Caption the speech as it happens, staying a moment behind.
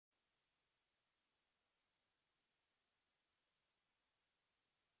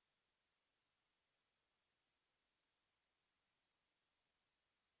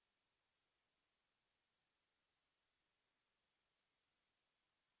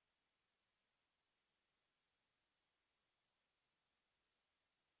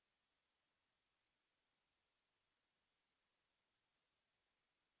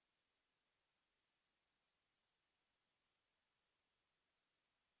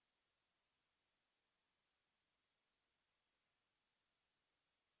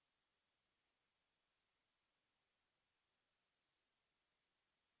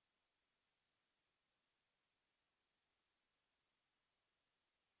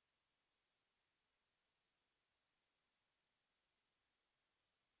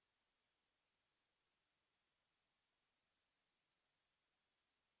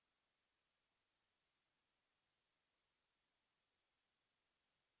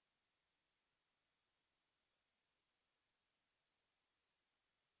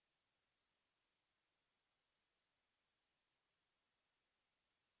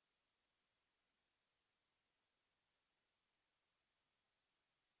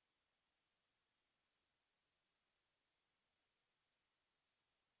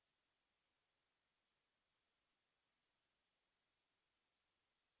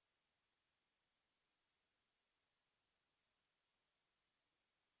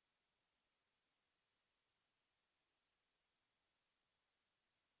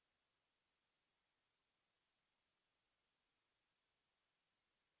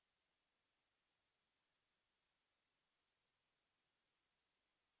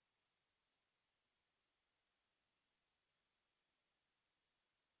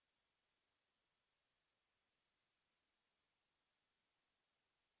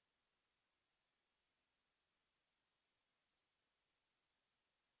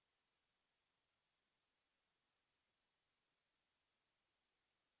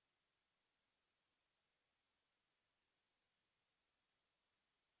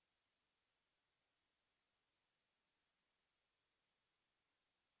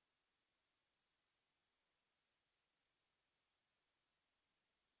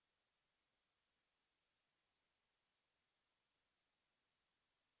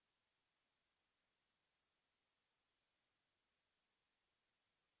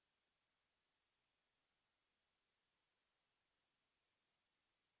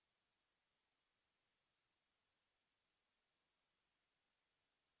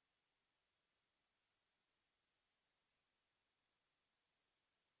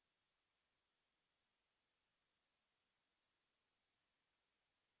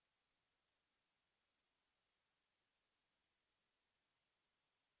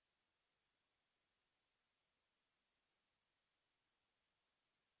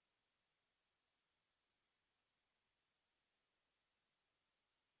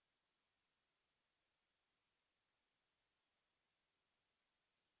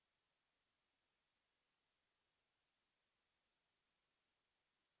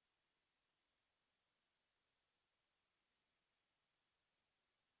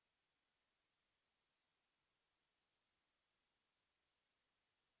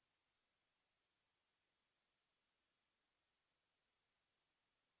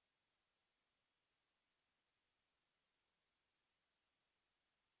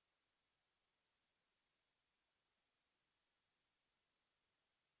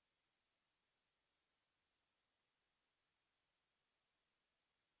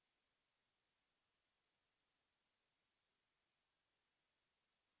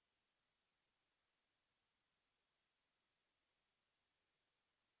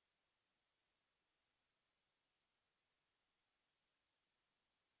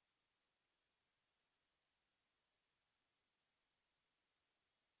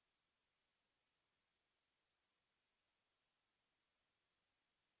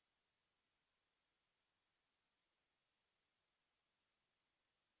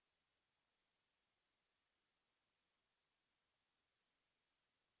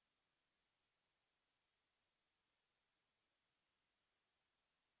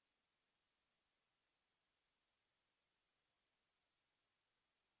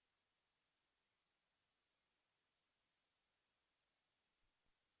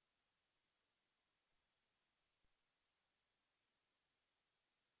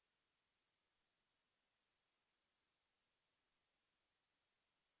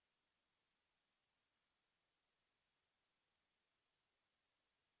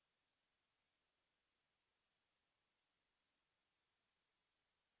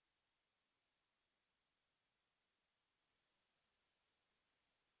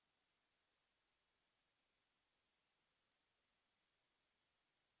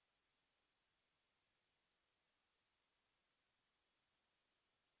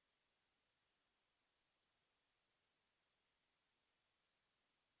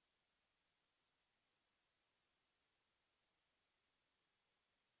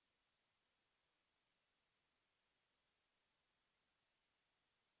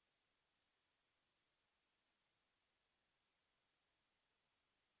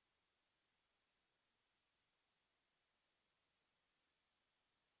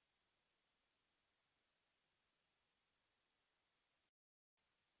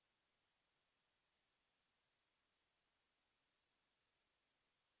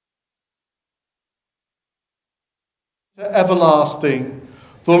Everlasting.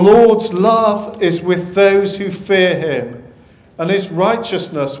 The Lord's love is with those who fear him, and his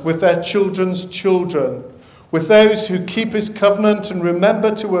righteousness with their children's children, with those who keep his covenant and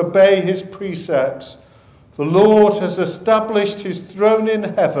remember to obey his precepts. The Lord has established his throne in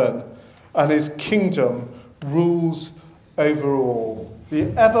heaven, and his kingdom rules over all. The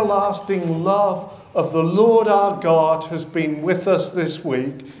everlasting love of the Lord our God has been with us this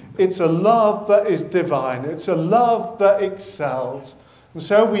week. It's a love that is divine. It's a love that excels. And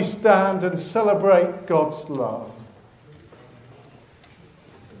so we stand and celebrate God's love.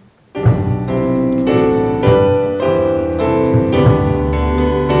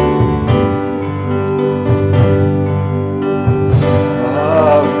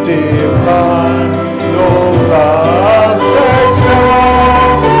 Love divine, no love excels.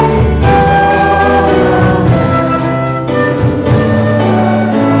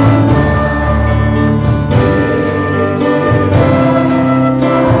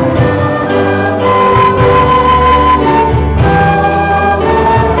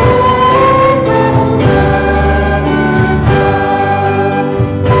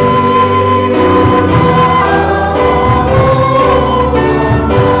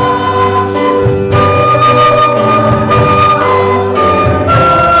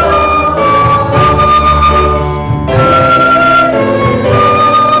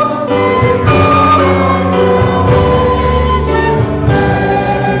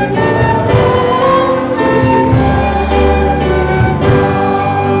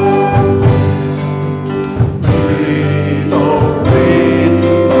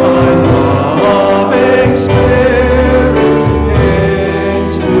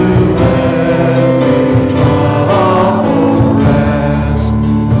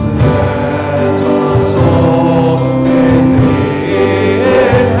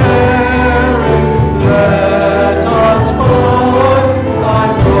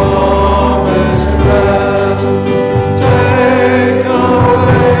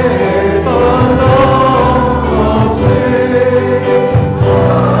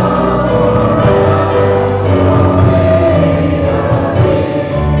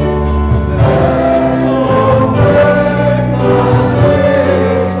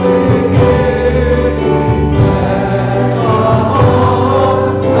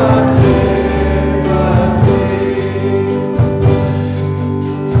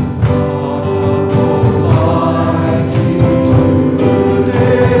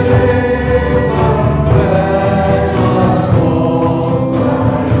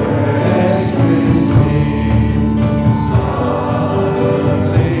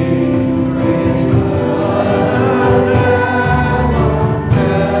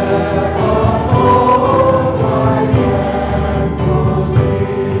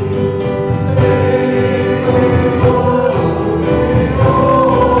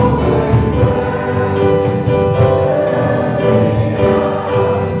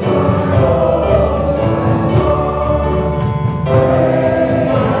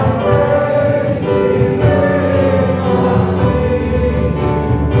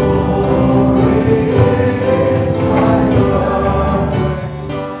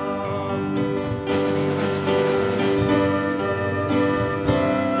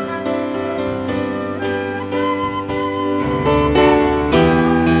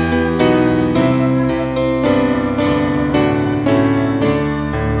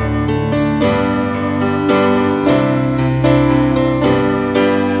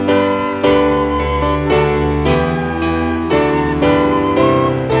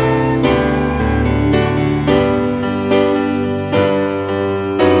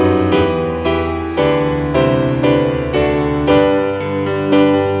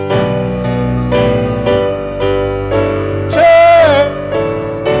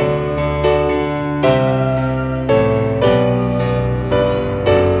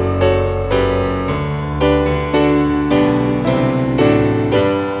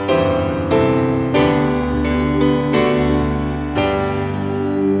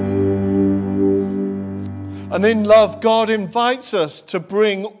 And in love, God invites us to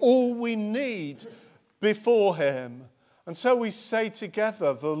bring all we need before him. And so we say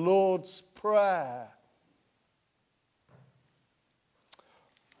together the Lord's Prayer.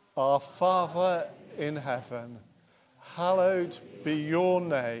 Our Father in heaven, hallowed be your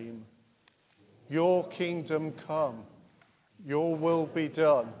name. Your kingdom come, your will be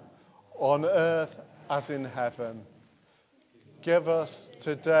done, on earth as in heaven. Give us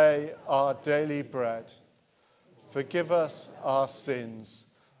today our daily bread. Forgive us our sins,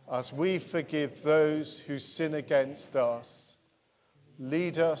 as we forgive those who sin against us.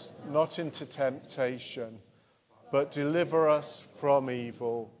 Lead us not into temptation, but deliver us from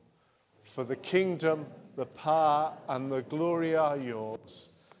evil. For the kingdom, the power, and the glory are yours,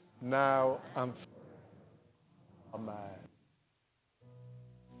 now and forever. Amen.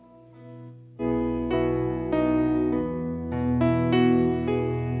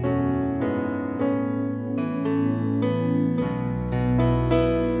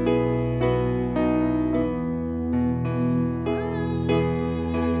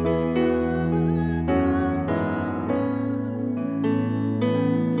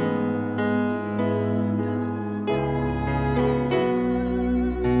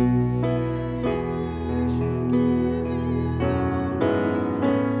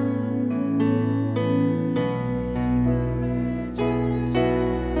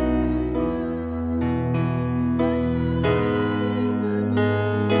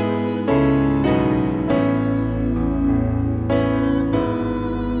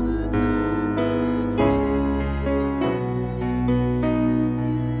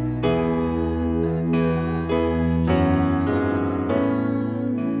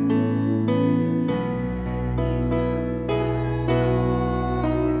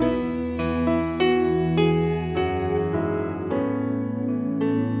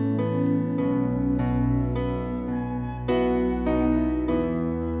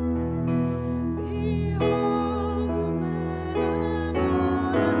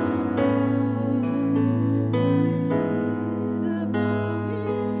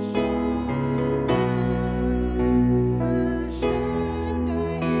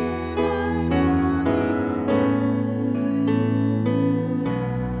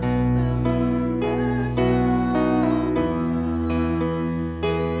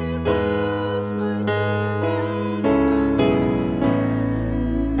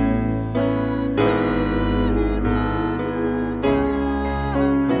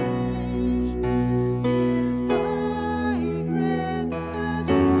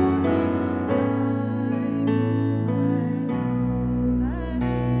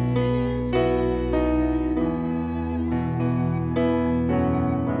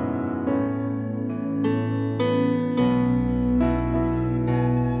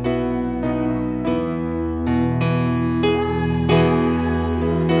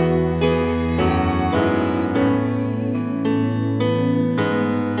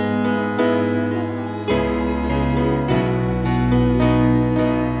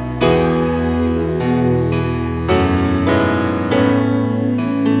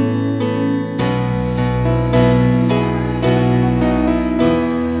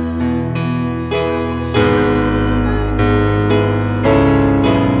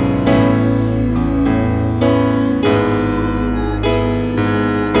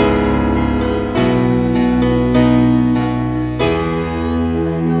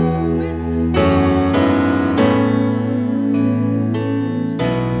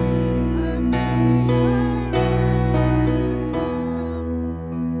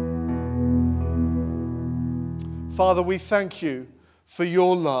 Father, we thank you for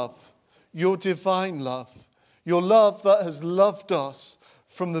your love, your divine love, your love that has loved us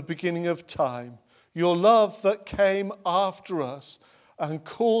from the beginning of time, your love that came after us and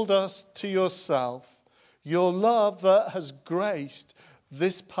called us to yourself, your love that has graced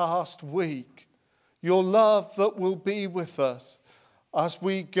this past week, your love that will be with us as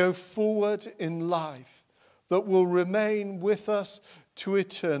we go forward in life, that will remain with us to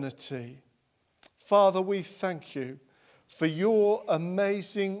eternity. Father, we thank you for your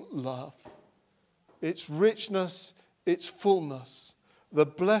amazing love, its richness, its fullness, the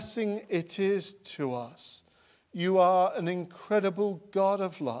blessing it is to us. You are an incredible God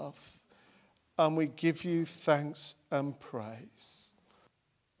of love, and we give you thanks and praise.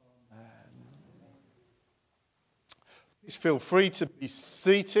 Amen. Please feel free to be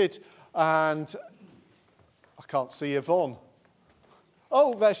seated, and I can't see Yvonne.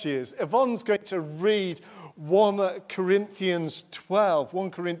 Oh, there she is. Yvonne's going to read 1 Corinthians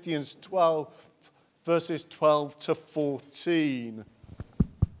 12, verses 12 to 14.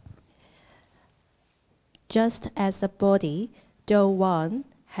 Just as a body, though one,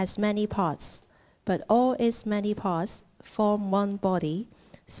 has many parts, but all its many parts form one body,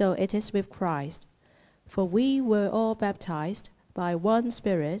 so it is with Christ. For we were all baptized by one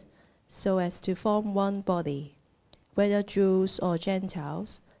Spirit, so as to form one body, whether Jews or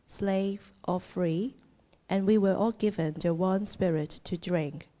Gentiles, slave or free, and we were all given the one Spirit to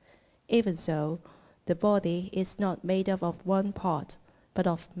drink. Even so, the body is not made up of one part, but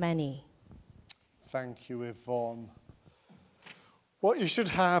of many. Thank you, Yvonne. What you should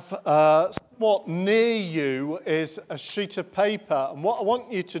have somewhat near you is a sheet of paper. And what I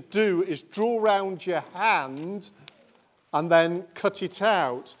want you to do is draw around your hand and then cut it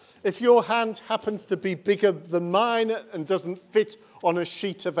out. If your hand happens to be bigger than mine and doesn't fit on a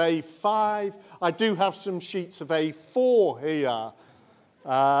sheet of A5, I do have some sheets of A4 here.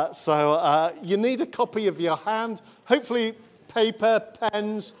 So you need a copy of your hand. Hopefully paper,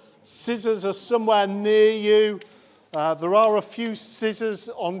 pens, scissors are somewhere near you. There are a few scissors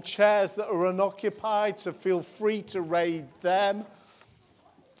on chairs that are unoccupied, so feel free to raid them.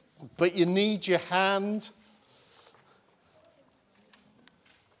 But you need your hand.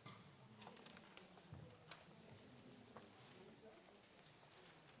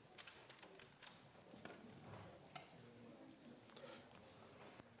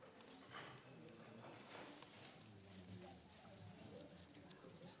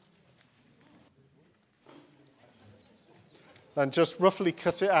 And just roughly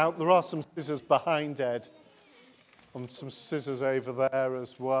cut it out. There are some scissors behind Ed, and some scissors over there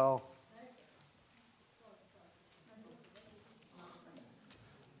as well.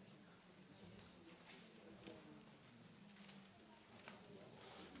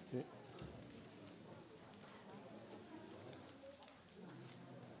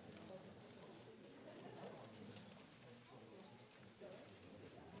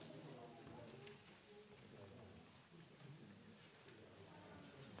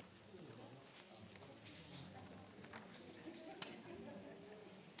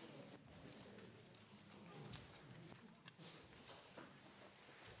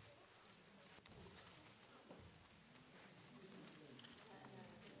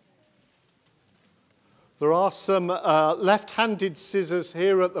 There are some left-handed scissors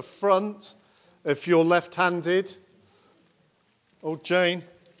here at the front, if you're left-handed. Oh, Jane.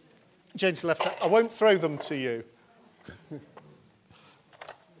 Jane's left-handed. I won't throw them to you.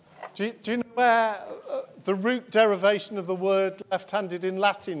 Do you know where the root derivation of the word left-handed in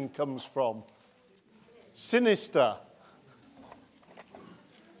Latin comes from? Sinister.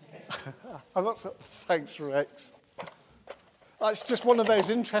 Thanks, Rex. It's just one of those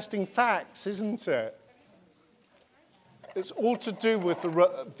interesting facts, isn't it? It's all to do with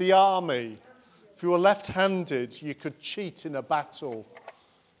the army. If you were left-handed, you could cheat in a battle,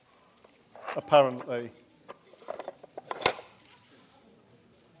 apparently.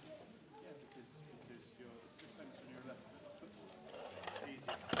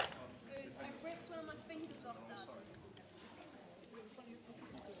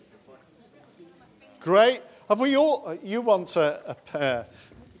 Great. Have we all? You want a pair?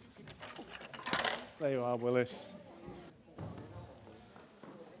 There you are, Willis.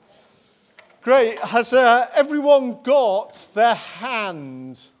 Great. Has everyone got their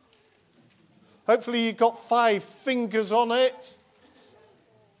hand? Hopefully you've got 5 fingers on it.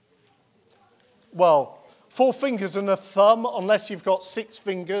 Well, 4 fingers and a thumb, unless you've got 6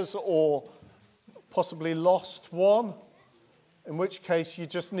 fingers or possibly lost one, in which case you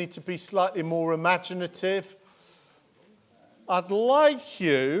just need to be slightly more imaginative. I'd like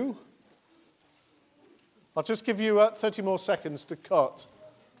you, I'll just give you 30 more seconds to cut.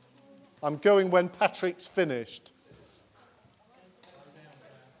 I'm going when Patrick's finished.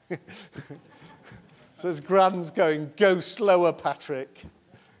 So as Gran's going, go slower, Patrick.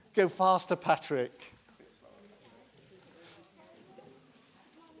 Go faster, Patrick.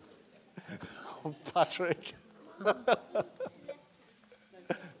 Oh, Patrick.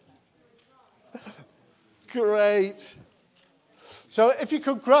 Great. So if you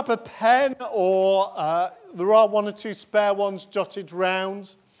could grab a pen, or there are 1 or 2 spare ones jotted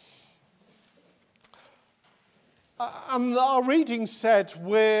round. And our reading said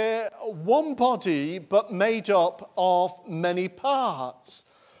we're one body but made up of many parts.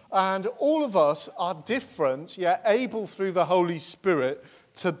 And all of us are different, yet able through the Holy Spirit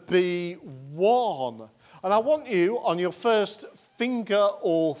to be one. And I want you on your first finger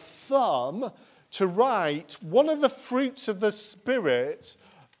or thumb to write one of the fruits of the Spirit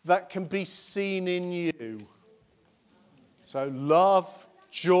that can be seen in you. So love,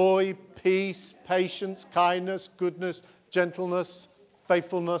 joy, peace, patience, kindness, goodness, gentleness,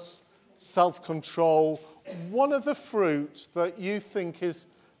 faithfulness, self-control. One of the fruits that you think is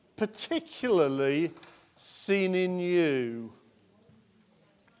particularly seen in you.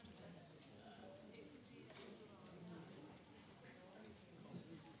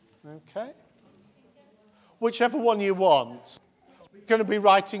 Okay? Whichever one you want. We're going to be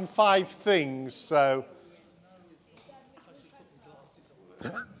writing 5 things, so...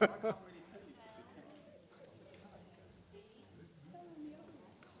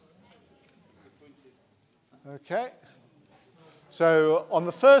 Okay. So on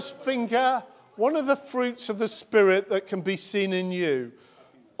the first finger, one of the fruits of the Spirit that can be seen in you.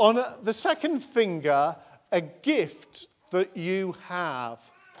 On the second finger, a gift that you have.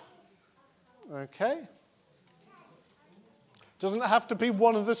 Okay? Doesn't have to be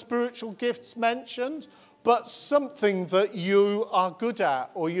one of the spiritual gifts mentioned, but something that you are good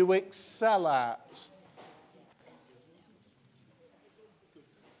at or you excel at.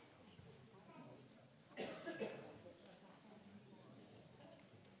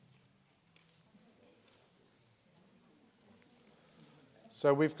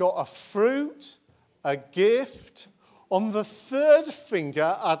 So we've got a fruit, a gift. On the third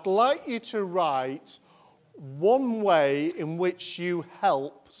finger, I'd like you to write one way in which you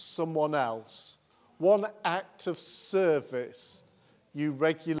help someone else. One act of service you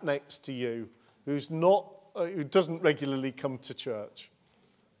regularly next to you who doesn't regularly come to church.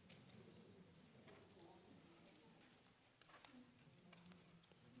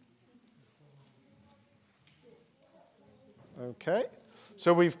 Okay.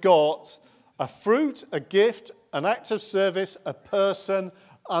 So we've got a fruit, a gift, an act of service, a person,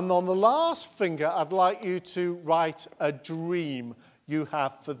 and on the last finger, I'd like you to write a dream you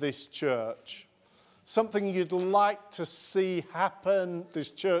have for this church. Something you'd like to see happen,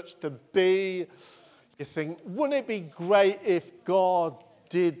 this church to be. You think, wouldn't it be great if God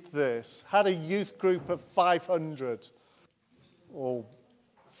did this? Had a youth group of 500 or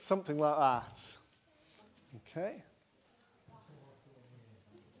something like that. Okay.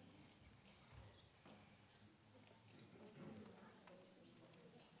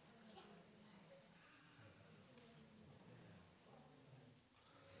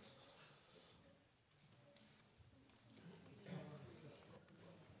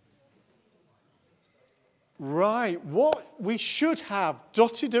 Right, what we should have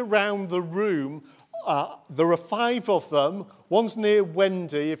dotted around the room, there are 5 of them. One's near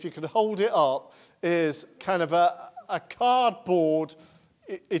Wendy, if you could hold it up, is kind of a cardboard.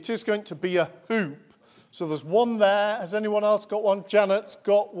 It is going to be a hoop. So there's one there. Has anyone else got one? Janet's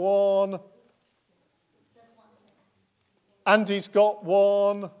got one. Andy's got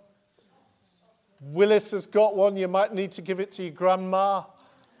one. Willis has got one. You might need to give it to your grandma.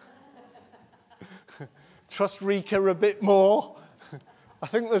 Trust Rika a bit more. I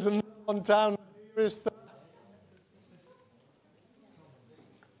think there's another one down here, is there?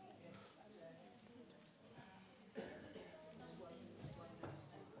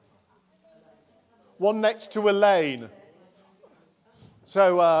 One next to Elaine.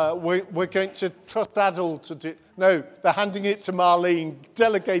 So we're going to trust Adil to do... No, they're handing it to Marlene,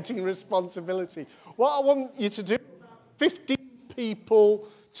 delegating responsibility. What I want you to do, 50 people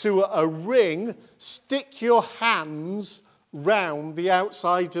to a ring, stick your hands round the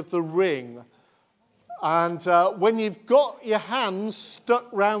outside of the ring. And when you've got your hands stuck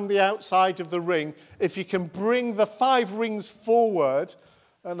round the outside of the ring, if you can bring the 5 rings forward,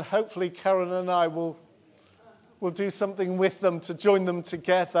 and hopefully Karen and I will do something with them to join them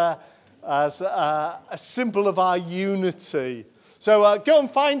together as a symbol of our unity. So go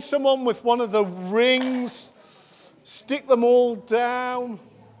and find someone with one of the rings, stick them all down.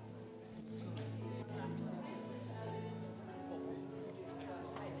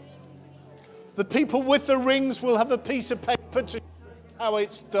 The people with the rings will have a piece of paper to show how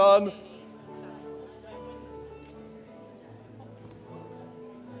it's done.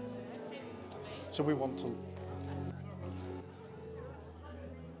 So we want to...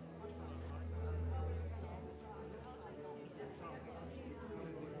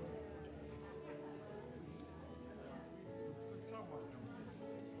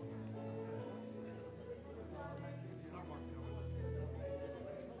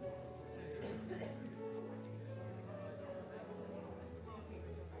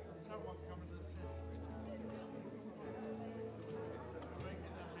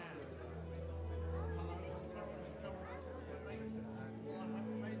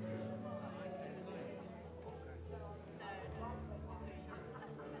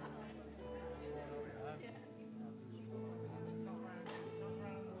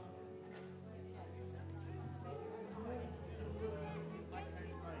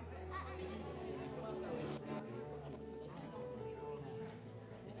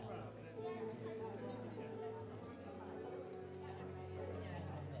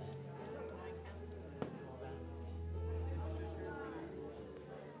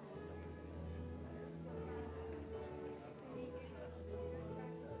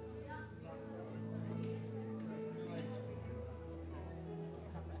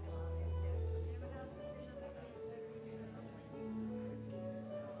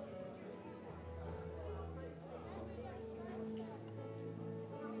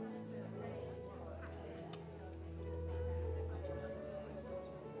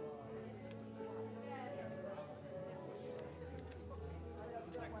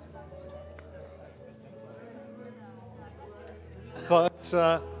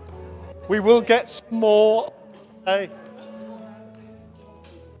 But we will get some more today.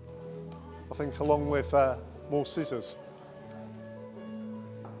 I think along with more scissors.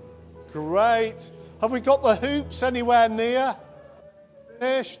 Great. Have we got the hoops anywhere near?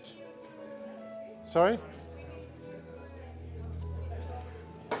 Finished? Sorry?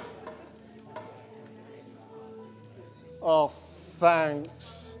 Oh,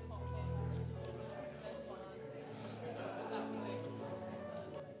 thanks.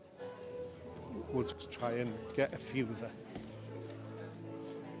 We'll just try and get a few there.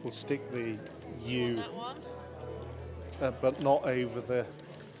 We'll stick the U, but not over the,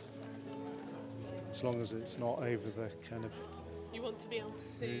 as long as it's not over the kind of. You want to be able to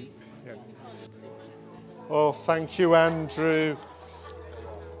see. Yeah. Oh, thank you, Andrew.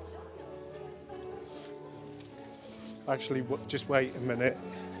 Actually, just wait a minute,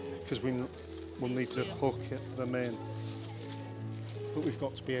 because we'll need to hook them in. But we've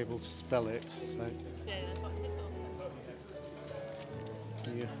got to be able to spell it, so. Yeah, but he's got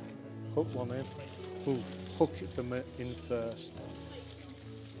Can you hook one in? Ooh, hook them in first.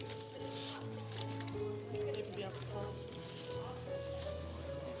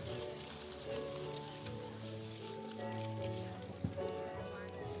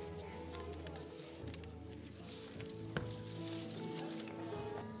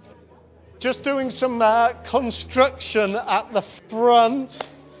 Just doing some construction at the front.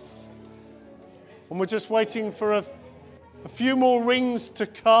 And we're just waiting for a few more rings to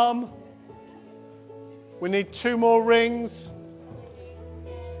come. We need 2 more rings.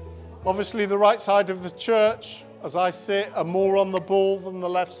 Obviously the right side of the church, as I sit, are more on the ball than the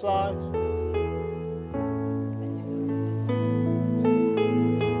left side.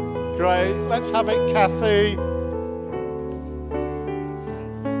 Great, let's have it, Kathy.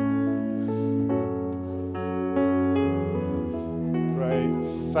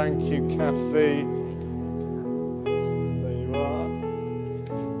 Thank you, Kathy. There you are.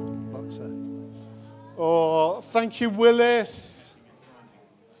 That's it. Oh, thank you, Willis.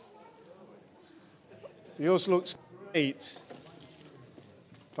 Yours looks great.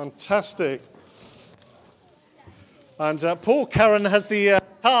 Fantastic. And Paul Karen has the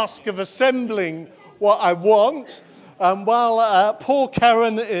task of assembling what I want. And while Paul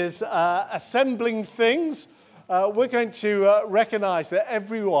Karen is assembling things, we're going to recognize that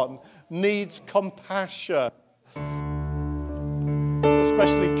everyone needs compassion,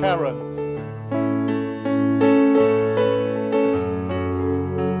 especially Karen.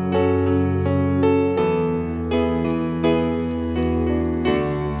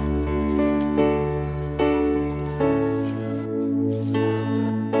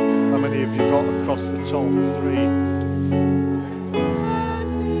 How many have you got across the top? 3.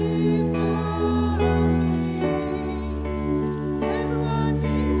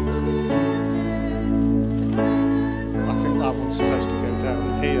 Supposed to go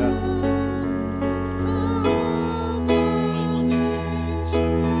down here.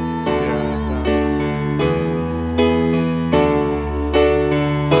 Yeah, down.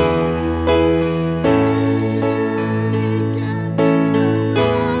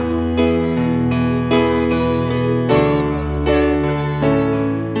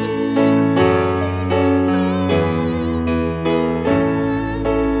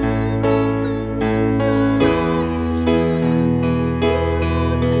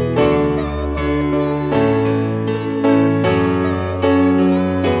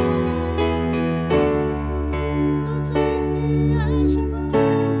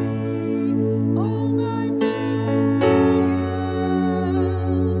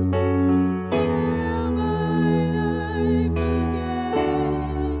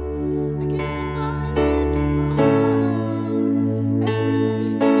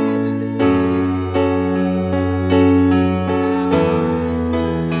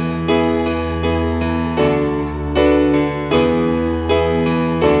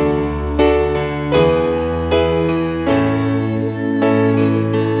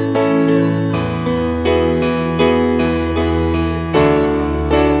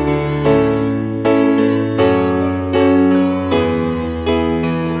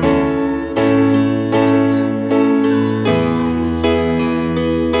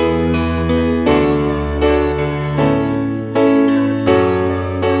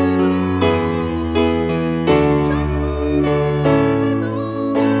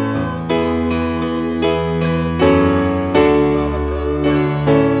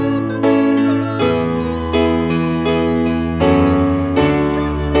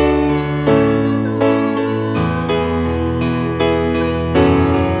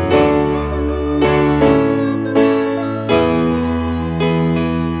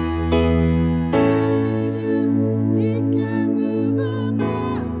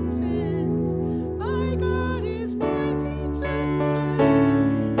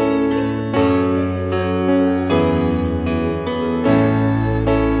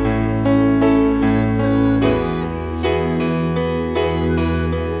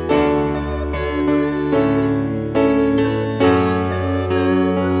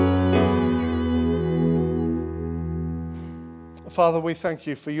 Father, we thank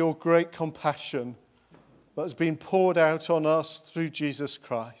you for your great compassion that has been poured out on us through Jesus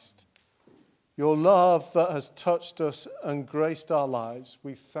Christ. Your love that has touched us and graced our lives.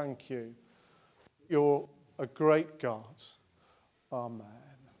 We thank you. You're a great God. Amen.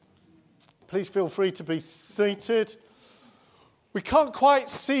 Please feel free to be seated. We can't quite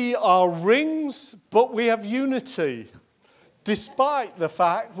see our rings, but we have unity, despite the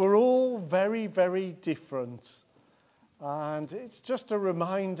fact we're all very, very different. And it's just a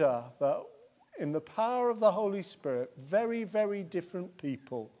reminder that in the power of the Holy Spirit, very, very different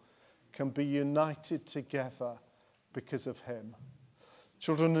people can be united together because of him.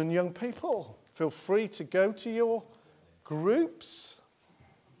 Children and young people, feel free to go to your groups.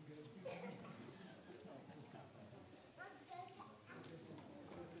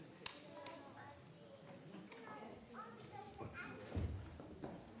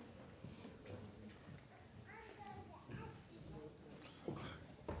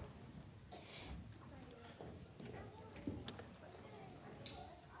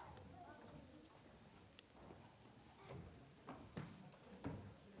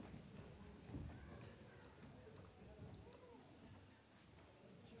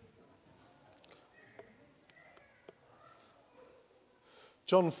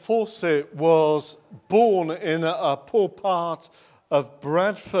 John Fawcett was born in a poor part of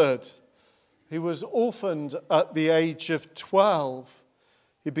Bradford. He was orphaned at the age of 12.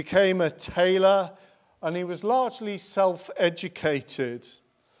 He became a tailor and he was largely self-educated.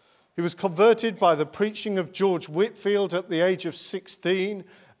 He was converted by the preaching of George Whitefield at the age of 16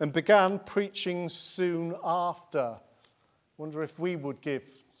 and began preaching soon after. Wonder if we would give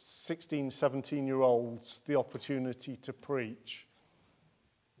 16, 17-year-olds the opportunity to preach.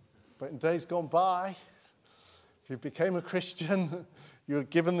 But in days gone by, if you became a Christian, you were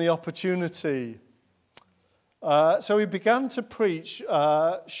given the opportunity. So he began to preach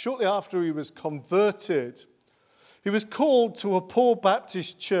shortly after he was converted. He was called to a poor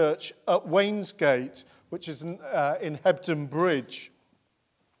Baptist church at Wainsgate, which is in Hebden Bridge.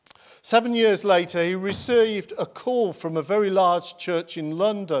 7 years later, he received a call from a very large church in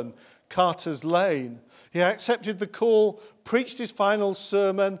London, Carter's Lane. He accepted the call, preached his final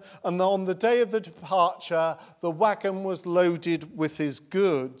sermon, and on the day of the departure, the wagon was loaded with his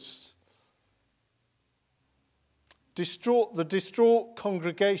goods. The distraught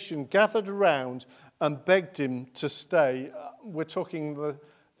congregation gathered around and begged him to stay. We're talking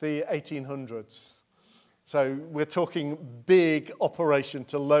the 1800s. So we're talking big operation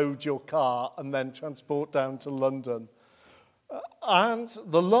to load your car and then transport down to London. And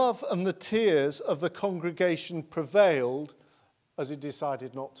the love and the tears of the congregation prevailed as he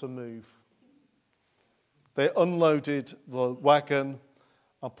decided not to move. They unloaded the wagon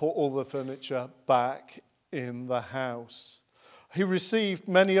and put all the furniture back in the house. He received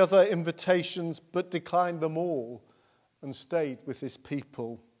many other invitations but declined them all and stayed with his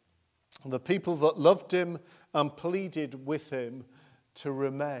people. The people that loved him and pleaded with him to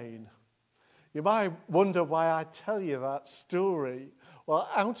remain. You might wonder why I tell you that story. Well,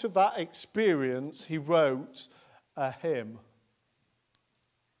 out of that experience, he wrote a hymn.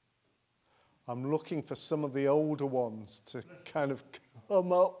 I'm looking for some of the older ones to kind of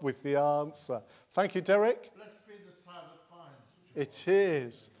come up with the answer. Thank you, Derek. Blessed be the tie that binds. It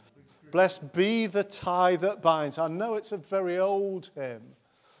is. Blessed be the tie that binds. I know it's a very old hymn,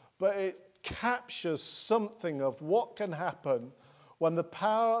 but it captures something of what can happen when the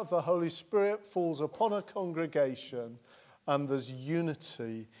power of the Holy Spirit falls upon a congregation and there's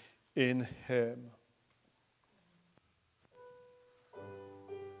unity in him.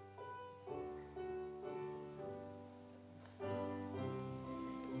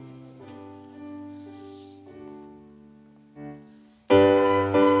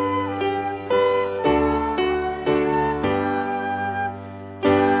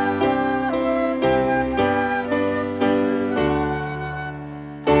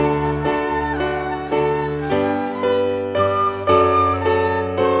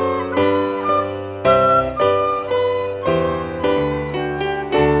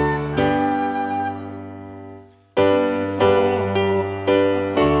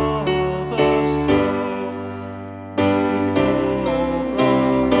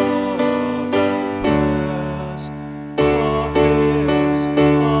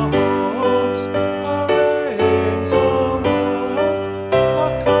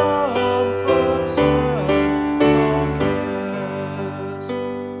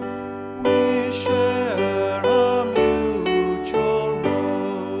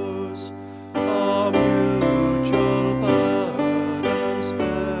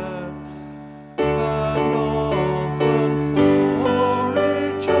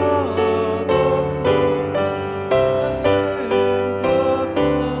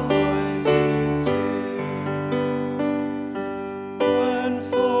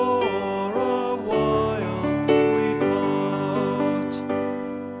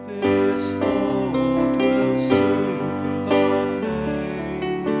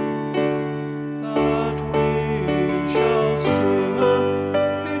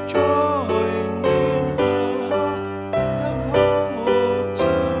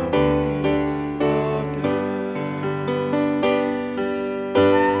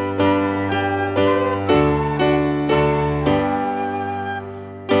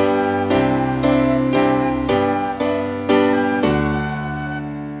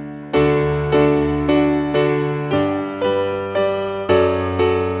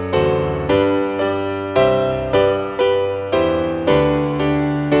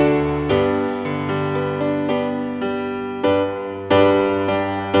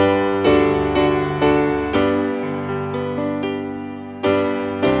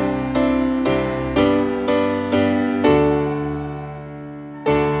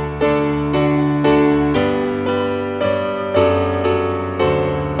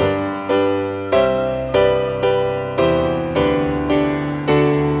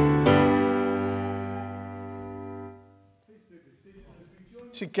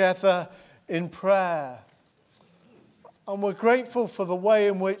 together in prayer. And we're grateful for the way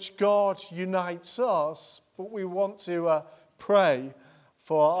in which God unites us, but we want to pray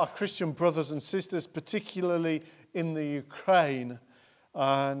for our Christian brothers and sisters, particularly in the Ukraine,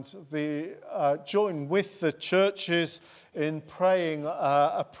 and join with the churches in praying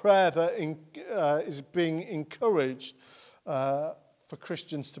a prayer that is being encouraged for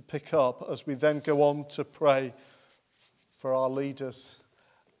Christians to pick up as we then go on to pray for our leaders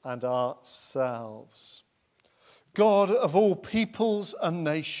and ourselves. God of all peoples and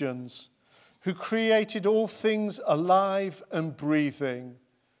nations, who created all things alive and breathing,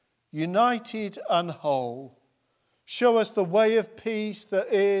 united and whole, show us the way of peace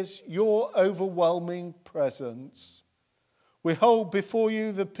that is your overwhelming presence. We hold before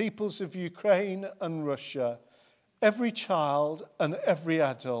you the peoples of Ukraine and Russia, every child and every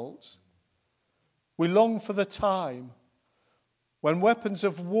adult. We long for the time when weapons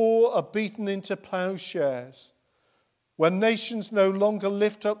of war are beaten into plowshares, when nations no longer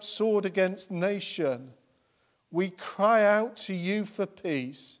lift up sword against nation. We cry out to you for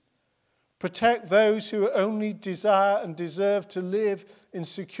peace. Protect those who only desire and deserve to live in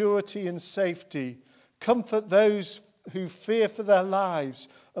security and safety. Comfort those who fear for their lives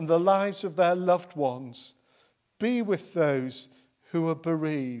and the lives of their loved ones. Be with those who are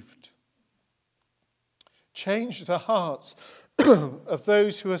bereaved. Change the hearts of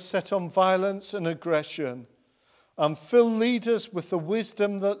those who are set on violence and aggression, and fill leaders with the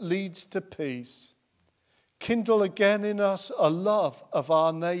wisdom that leads to peace. Kindle again in us a love of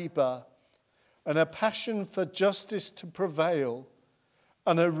our neighbour, and a passion for justice to prevail,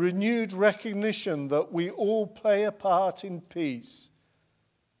 and a renewed recognition that we all play a part in peace.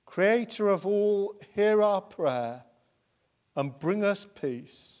 Creator of all, hear our prayer and bring us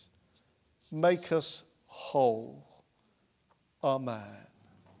peace. Make us whole. Amen.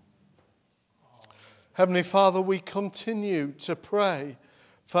 Heavenly Father, we continue to pray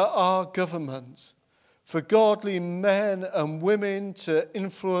for our government, for godly men and women to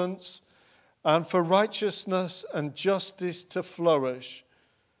influence, and for righteousness and justice to flourish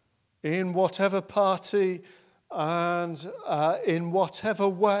in whatever party and in whatever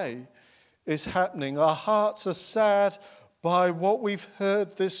way is happening. Our hearts are sad by what we've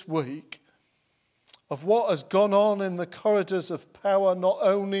heard this week, of what has gone on in the corridors of power, not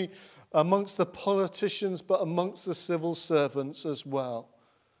only amongst the politicians, but amongst the civil servants as well.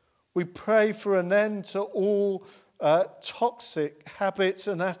 We pray for an end to all toxic habits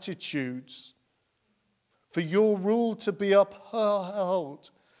and attitudes, for your rule to be upheld,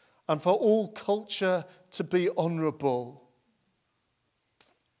 and for all culture to be honourable.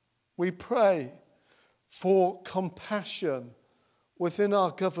 We pray for compassion within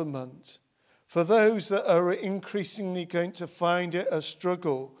our government, for those that are increasingly going to find it a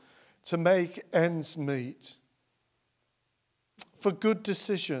struggle to make ends meet, for good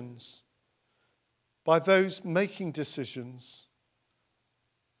decisions by those making decisions,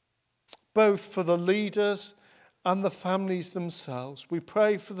 both for the leaders and the families themselves. We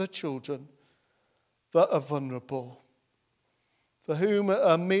pray for the children that are vulnerable, for whom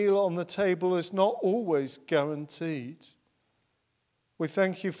a meal on the table is not always guaranteed. We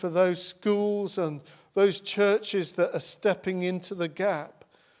thank you for those schools and those churches that are stepping into the gap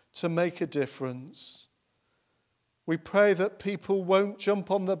to make a difference. We pray that people won't jump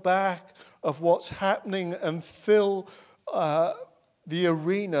on the back of what's happening and fill the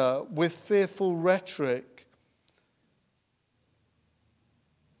arena with fearful rhetoric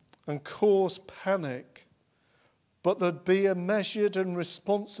and cause panic, but there'd be a measured and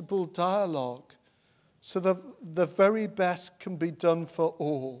responsible dialogue so that the very best can be done for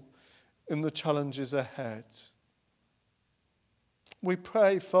all in the challenges ahead. We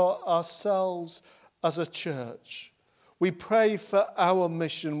pray for ourselves as a church. We pray for our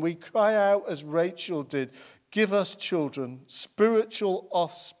mission. We cry out as Rachel did, give us children, spiritual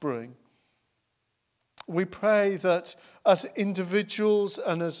offspring. We pray that as individuals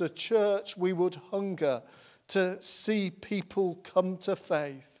and as a church, we would hunger to see people come to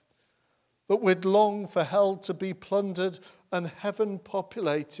faith, that we'd long for hell to be plundered and heaven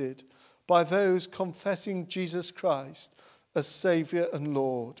populated by those confessing Jesus Christ as Saviour and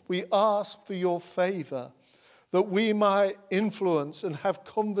Lord. We ask for your favour, that we might influence and have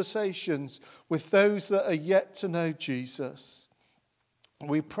conversations with those that are yet to know Jesus.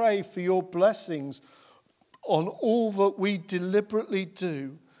 We pray for your blessings on all that we deliberately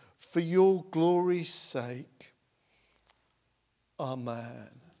do for your glory's sake. Amen.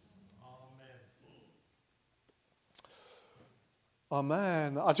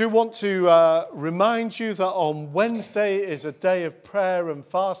 Amen. I do want to remind you that on Wednesday is a day of prayer and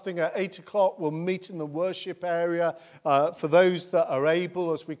fasting. At 8 o'clock, we'll meet in the worship area for those that are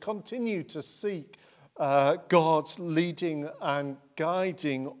able as we continue to seek God's leading and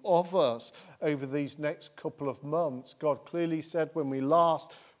guiding of us over these next couple of months. God clearly said when we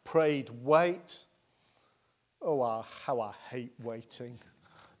last prayed, wait. Oh, how I hate waiting.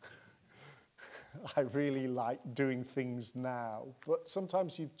 I really like doing things now. But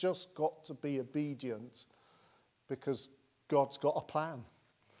sometimes you've just got to be obedient because God's got a plan.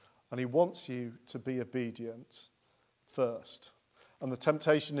 And he wants you to be obedient first. And the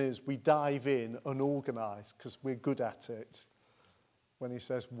temptation is we dive in unorganized because we're good at it. When he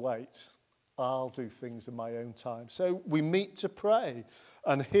says, wait, I'll do things in my own time. So we meet to pray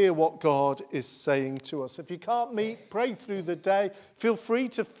and hear what God is saying to us. If you can't meet, pray through the day. Feel free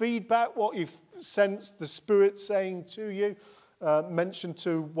to feedback what you've sensed the Spirit saying to you. Mention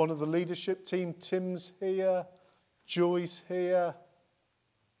to one of the leadership team, Tim's here, Joy's here.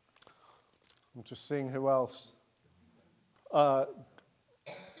 I'm just seeing who else.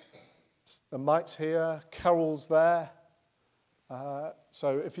 Mike's here, Carol's there.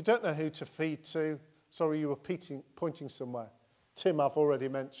 So if you don't know who to feed to, sorry, you were pointing somewhere. Tim, I've already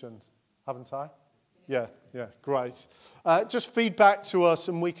mentioned, haven't I? Yeah, great. Just feedback to us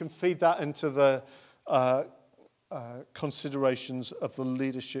and we can feed that into the considerations of the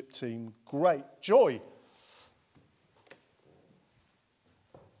leadership team. Great. Joy.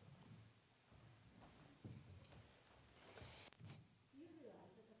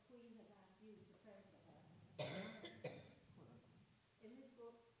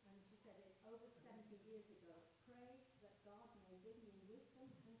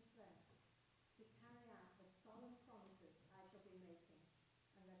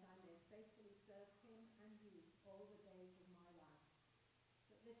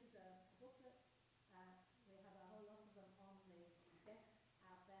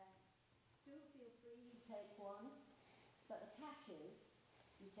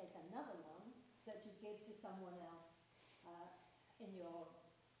 You take another one that you give to someone else in your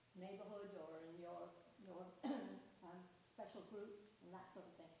neighborhood or in your special groups and that sort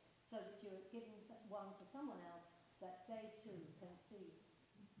of thing, so that you're giving one to someone else that they too can see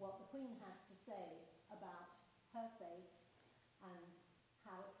what the Queen has to say about her faith and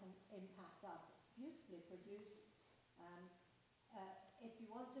how it can impact us. It's beautifully produced. If you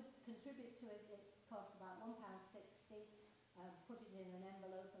want to contribute to it, it costs about £1.60. Put it in an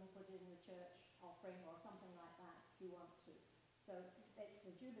envelope and put it in the church offering or something like that if you want to. So it's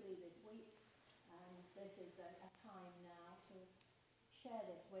the Jubilee this week, and this is a time now to share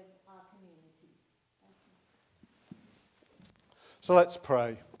this with our communities. Thank you. So let's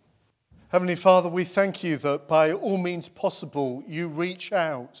pray. Heavenly Father, we thank you that by all means possible you reach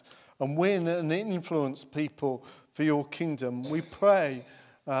out and win and influence people for your kingdom. We pray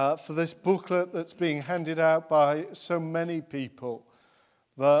for this booklet that's being handed out by so many people,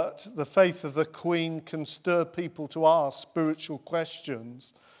 that the faith of the Queen can stir people to ask spiritual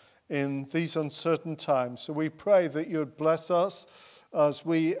questions in these uncertain times. So we pray that you would bless us as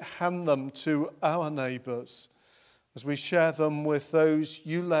we hand them to our neighbours, as we share them with those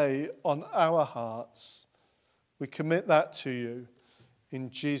you lay on our hearts. We commit that to you in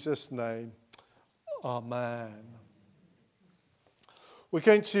Jesus' name. Amen. We're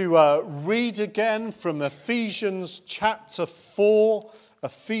going to read again from Ephesians chapter 4.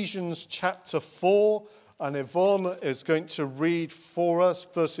 Ephesians chapter 4. And Yvonne is going to read for us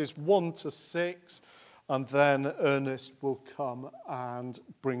verses 1 to 6. And then Ernest will come and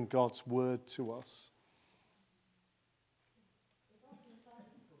bring God's word to us.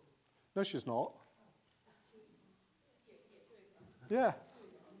 No, she's not. Yeah.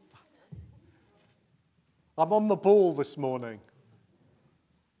 I'm on the ball this morning.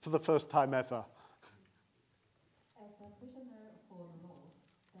 For the first time ever. As a prisoner for the Lord,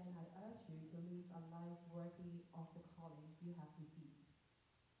 then I urge you to live a life worthy of the calling you have received.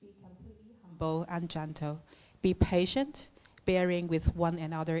 Be completely humble and gentle. Be patient, bearing with one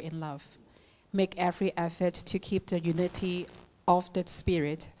another in love. Make every effort to keep the unity of the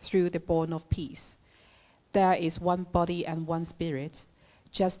Spirit through the bond of peace. There is one body and one Spirit,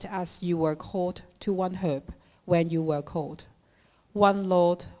 just as you were called to one hope when you were called. One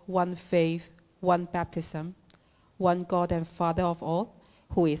Lord, one faith, one baptism, one God and Father of all,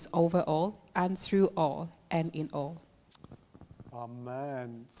 who is over all and through all and in all.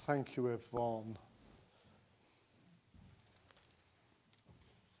 Amen. Thank you, Yvonne.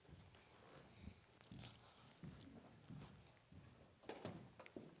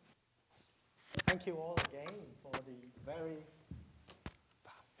 Thank you all again for the very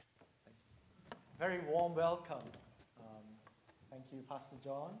very warm welcome. Thank you, Pastor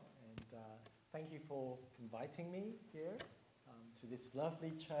John, and thank you for inviting me here to this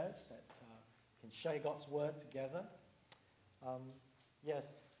lovely church that can share God's word together.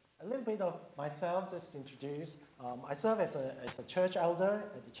 Yes, a little bit of myself, just to introduce. I serve as a church elder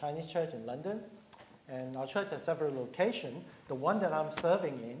at the Chinese church in London, and our church has several locations. The one that I'm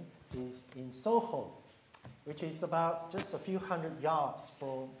serving in is in Soho, which is about just a few hundred yards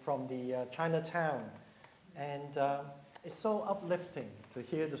from the Chinatown. And it's so uplifting to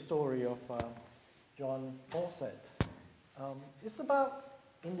hear the story of John Fawcett. It's about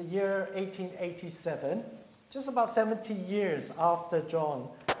in the year 1887, just about 70 years after John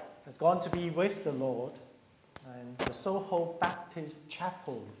has gone to be with the Lord, and the Soho Baptist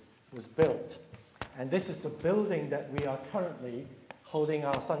Chapel was built. And this is the building that we are currently holding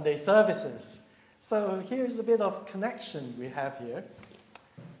our Sunday services. So here's a bit of connection we have here.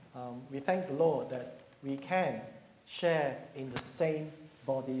 We thank the Lord that we can share in the same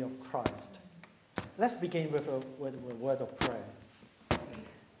body of Christ. Let's begin with a word of prayer.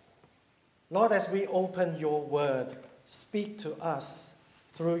 Lord, as we open your word, speak to us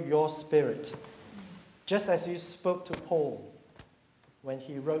through your Spirit, just as you spoke to Paul when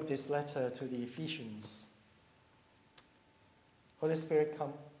he wrote this letter to the Ephesians. Holy Spirit,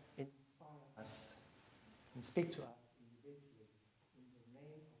 come inspire us and speak to us individually in the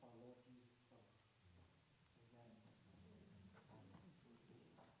name of our Lord Jesus Christ. Amen.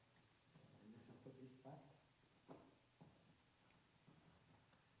 I need to put this back.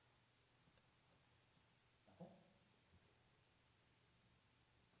 Okay.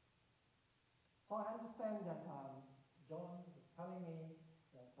 So I understand that John was telling me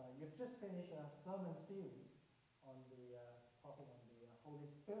that you've just finished a sermon series on the talking on the Holy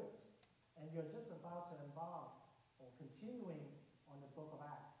Spirit. And you're just about to embark or continuing on the book of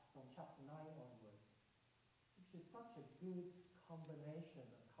Acts from chapter 9 onwards, which is such a good combination,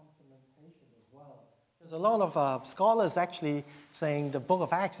 a complementation as well. There's a lot of scholars actually saying the book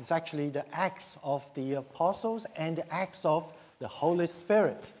of Acts is actually the Acts of the Apostles and the Acts of the Holy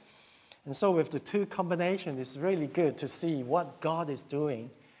Spirit. And so with the two combinations, it's really good to see what God is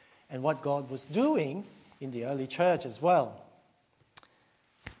doing and what God was doing in the early church as well.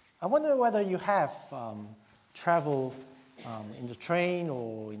 I wonder whether you have traveled in the train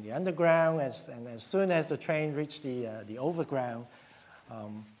or in the underground, and as soon as the train reached the overground,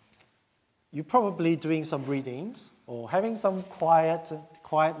 you're probably doing some readings or having some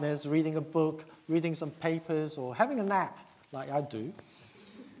quietness, reading a book, reading some papers, or having a nap like I do.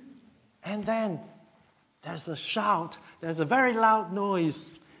 And then there's a shout, there's a very loud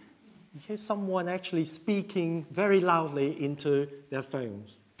noise. You hear someone actually speaking very loudly into their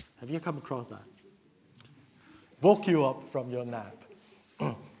phones. Have you come across that? Woke you up from your nap.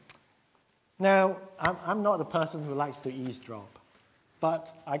 Now, I'm not a person who likes to eavesdrop,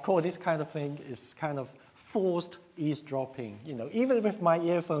 but I call this kind of thing is kind of forced eavesdropping. You know, even with my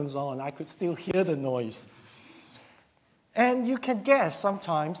earphones on, I could still hear the noise. And you can guess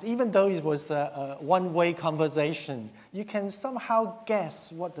sometimes, even though it was a one-way conversation, you can somehow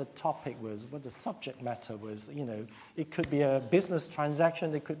guess what the topic was, what the subject matter was. You know, it could be a business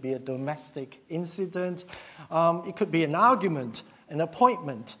transaction, it could be a domestic incident, it could be an argument, an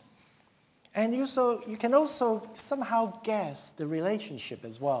appointment. And you can also somehow guess the relationship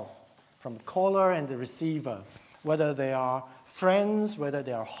as well, from the caller and the receiver, whether they are friends, whether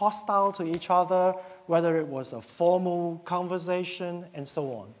they are hostile to each other, whether it was a formal conversation, and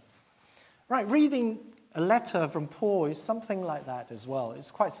so on. Right, reading a letter from Paul is something like that as well.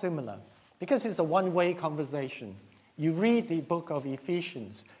 It's quite similar, because it's a one-way conversation. You read the book of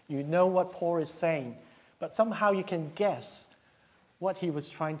Ephesians, you know what Paul is saying, but somehow you can guess what he was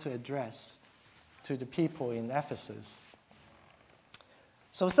trying to address to the people in Ephesus.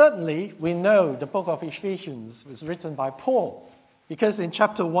 So certainly, we know the book of Ephesians was written by Paul, because in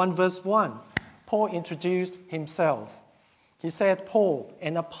chapter 1, verse 1, Paul introduced himself. He said, Paul,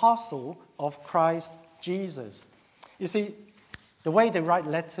 an apostle of Christ Jesus. You see, the way they write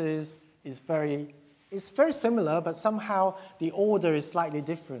letters is very similar, but somehow the order is slightly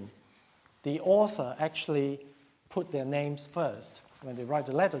different. The author actually put their names first. When they write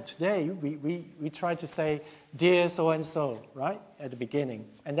the letter today, we try to say, dear so-and-so, right, at the beginning.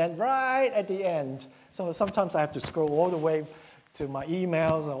 And then right at the end. So sometimes I have to scroll all the way to my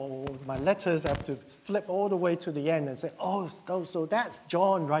emails or my letters. I have to flip all the way to the end and say, oh, so that's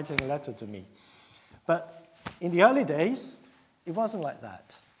John writing a letter to me. But in the early days, it wasn't like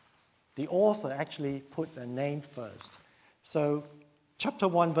that. The author actually put a name first. So chapter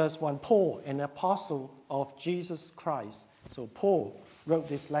 1, verse 1, Paul, an apostle of Jesus Christ. So Paul wrote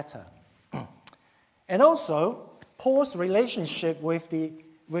this letter. And also, Paul's relationship with the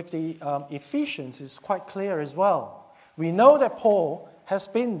Ephesians is quite clear as well. We know that Paul has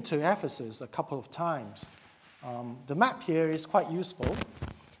been to Ephesus a couple of times. The map here is quite useful.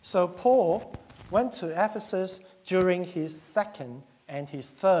 So Paul went to Ephesus during his second and his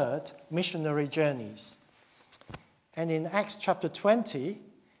third missionary journeys. And in Acts chapter 20,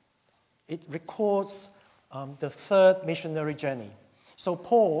 it records the third missionary journey. So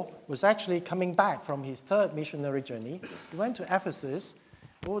Paul was actually coming back from his third missionary journey. He went to Ephesus,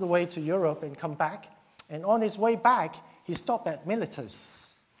 all the way to Europe and come back. And on his way back, he stopped at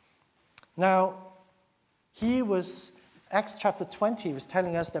Miletus. Now, Acts chapter 20 was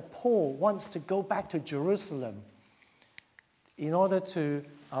telling us that Paul wants to go back to Jerusalem in order to,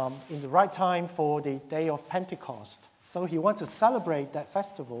 in the right time for the day of Pentecost. So he wants to celebrate that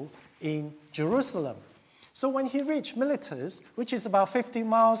festival in Jerusalem. So when he reached Miletus, which is about 50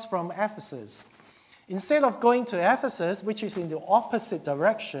 miles from Ephesus, instead of going to Ephesus, which is in the opposite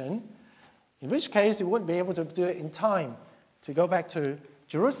direction, in which case he wouldn't be able to do it in time to go back to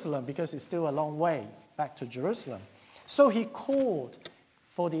Jerusalem because it's still a long way back to Jerusalem. So he called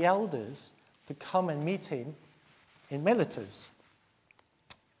for the elders to come and meet him in Miletus,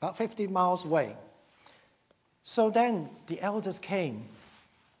 about 50 miles away. So then the elders came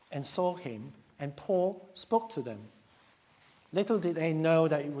and saw him, and Paul spoke to them. Little did they know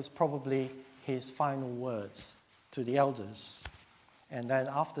that it was probably his final words to the elders. And then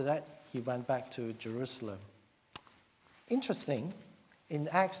after that, he went back to Jerusalem. Interesting, in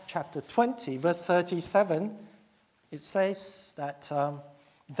Acts chapter 20, verse 37, it says that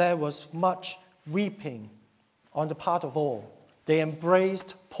there was much weeping on the part of all. They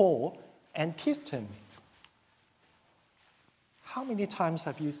embraced Paul and kissed him. How many times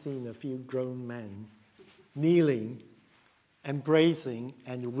have you seen a few grown men kneeling, embracing,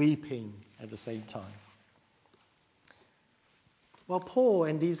 and weeping at the same time? Well, Paul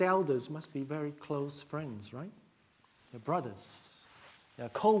and these elders must be very close friends, right? They're brothers, they're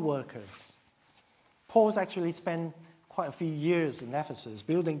co-workers. Paul's actually spent quite a few years in Ephesus,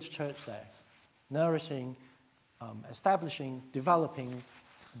 building the church there, nourishing, establishing, developing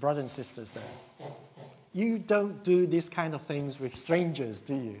brothers and sisters there. You don't do these kind of things with strangers,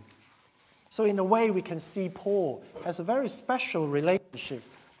 do you? So in a way, we can see Paul has a very special relationship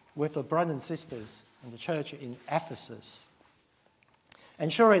with the brothers and sisters in the church in Ephesus.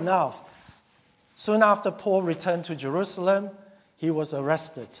 And sure enough, soon after Paul returned to Jerusalem, he was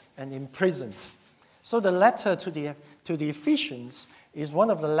arrested and imprisoned. So the letter to the Ephesians is one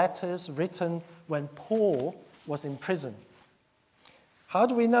of the letters written when Paul was in prison. How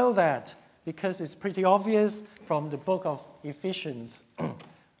do we know that? Because it's pretty obvious from the book of Ephesians.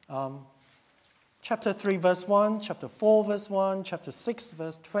 Chapter 3, verse 1, chapter 4, verse 1, chapter 6,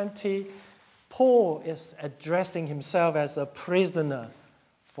 verse 20. Paul is addressing himself as a prisoner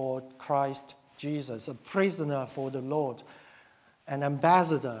for Christ Jesus, a prisoner for the Lord, an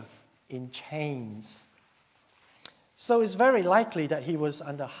ambassador in chains. So it's very likely that he was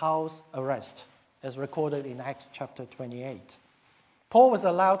under house arrest, as recorded in Acts chapter 28. Paul was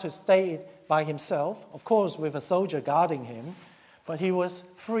allowed to stay by himself, of course with a soldier guarding him, but he was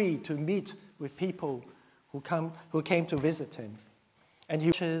free to meet with people who came to visit him. And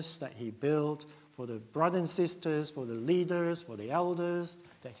he churches that he built for the brothers and sisters, for the leaders, for the elders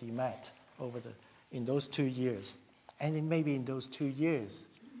that he met in those 2 years. And maybe in those 2 years,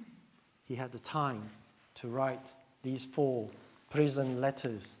 he had the time to write these 4 prison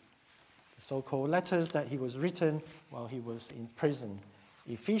letters, the so-called letters that he was written while he was in prison: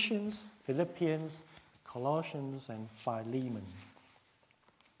 Ephesians, Philippians, Colossians, and Philemon.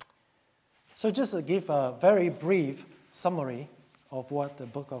 So just to give a very brief summary of what the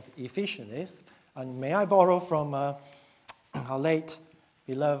book of Ephesians is, and may I borrow from our late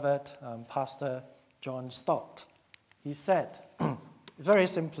beloved Pastor John Stott. He said, very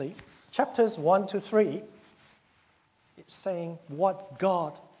simply, chapters 1 to 3, it's saying what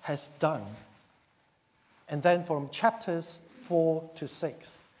God has done. And then from chapters 4 to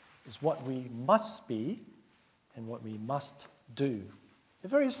 6 is what we must be and what we must do.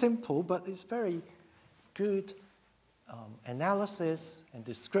 It's very simple, but it's very good analysis and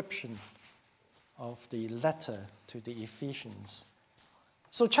description of the letter to the Ephesians.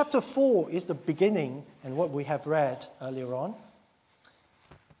 So chapter 4 is the beginning and what we have read earlier on.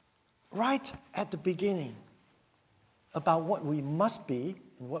 Right at the beginning, about what we must be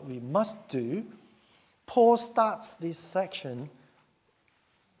and what we must do, Paul starts this section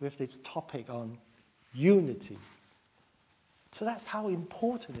with this topic on unity. So that's how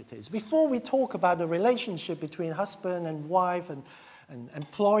important it is. Before we talk about the relationship between husband and wife and an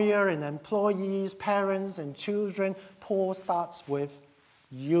employer and employees, parents and children, Paul starts with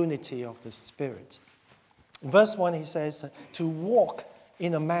unity of the Spirit. In verse 1 he says, to walk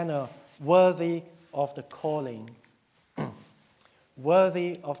in a manner worthy of the calling,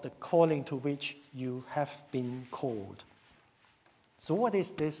 worthy of the calling to which you have been called. So what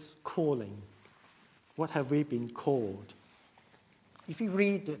is this calling? What have we been called? If you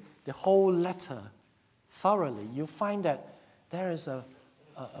read the whole letter thoroughly, you'll find that there is a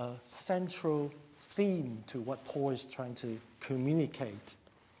central theme to what Paul is trying to communicate.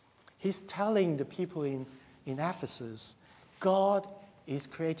 He's telling the people in Ephesus, God is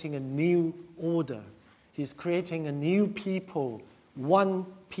creating a new order. He's creating a new people, one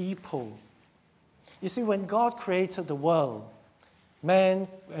people. You see, when God created the world, man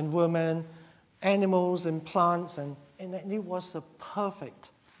and woman, animals and plants, and it was a perfect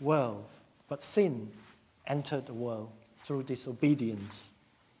world. But sin entered the world through disobedience.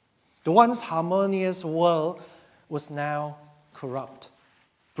 The once harmonious world was now corrupt,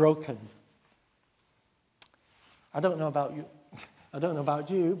 broken. I don't know about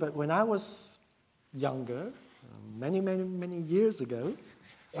you, but when I was younger, many years ago,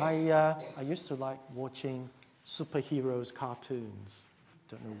 I used to like watching superheroes cartoons.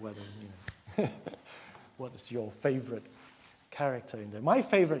 Don't know whether, what is your favorite character in there? My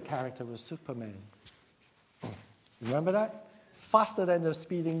favorite character was Superman. Remember that? Faster than the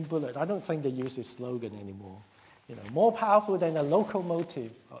speeding bullet. I don't think they use this slogan anymore. More powerful than a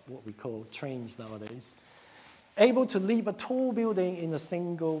locomotive, what we call trains nowadays. Able to leap a tall building in a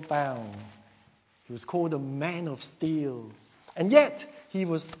single bound. He was called a man of steel. And yet, he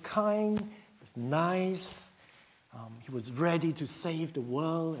was kind, he was nice, he was ready to save the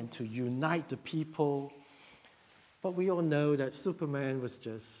world and to unite the people. But we all know that Superman was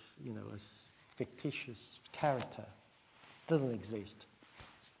just, a fictitious character. Doesn't exist.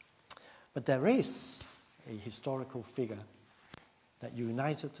 But there is a historical figure that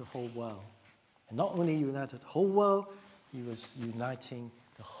united the whole world. And not only united the whole world, he was uniting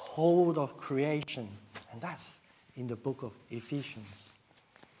the whole of creation. And that's in the book of Ephesians.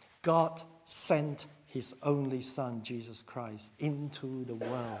 God sent his only Son, Jesus Christ, into the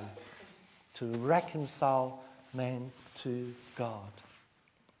world to reconcile man to God.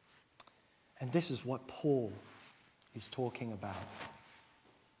 And this is what Paul is talking about.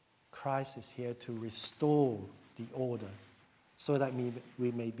 Christ is here to restore the order so that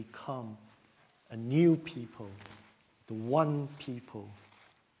we may become a new people, the one people.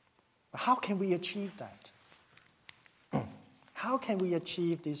 But how can we achieve that? How can we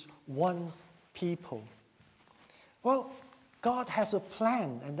achieve this one people? Well, God has a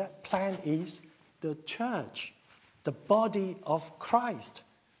plan, and that plan is the church, the body of Christ.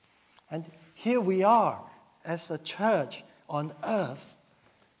 And here we are as a church on earth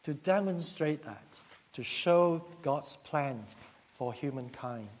to demonstrate that, to show God's plan for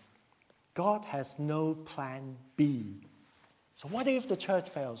humankind. God has no plan B. So what if the church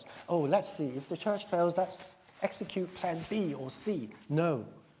fails? Oh, let's see. If the church fails, let's execute plan B or C. No,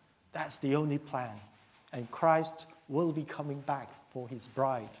 that's the only plan. And Christ will be coming back for his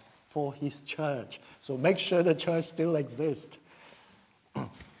bride, for his church. So make sure the church still exists.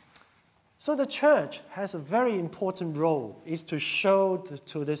 So the church has a very important role, is to show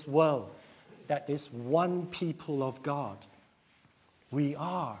to this world that this one people of God, we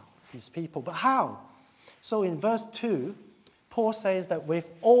are his people. But how? So in verse 2, Paul says that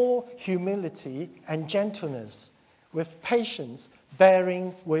with all humility and gentleness, with patience,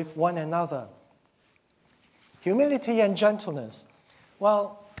 bearing with one another. Humility and gentleness.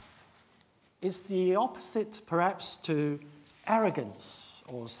 Well, it's the opposite perhaps to arrogance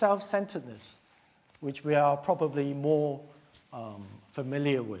or self-centeredness, which we are probably more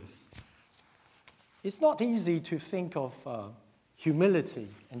familiar with. It's not easy to think of humility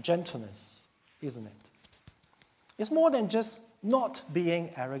and gentleness, isn't it? It's more than just not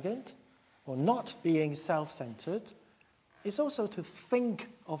being arrogant or not being self-centered. It's also to think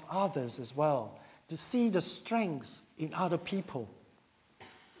of others as well, to see the strengths in other people.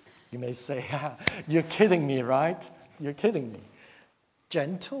 You may say, you're kidding me, right? You're kidding me.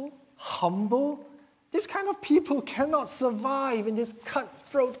 Gentle, humble, this kind of people cannot survive in this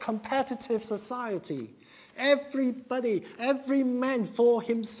cutthroat competitive society. Everybody, every man for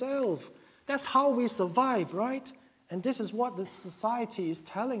himself. That's how we survive, right? And this is what the society is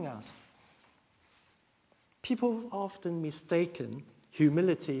telling us. People often mistaken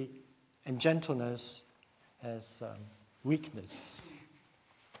humility and gentleness as weakness,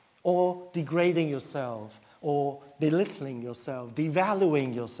 or degrading yourself, or belittling yourself,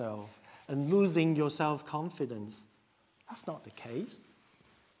 devaluing yourself, and losing your self-confidence. That's not the case.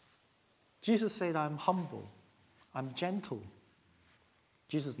 Jesus said, I'm humble, I'm gentle.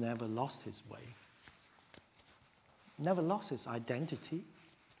 Jesus never lost his way, never lost his identity,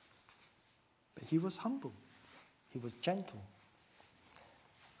 but he was humble, he was gentle.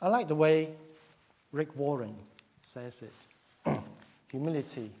 I like the way Rick Warren says it.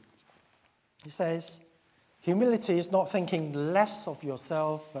 Humility. He says, humility is not thinking less of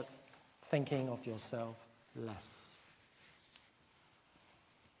yourself, but thinking of yourself less.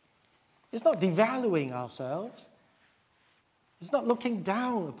 It's not devaluing ourselves. It's not looking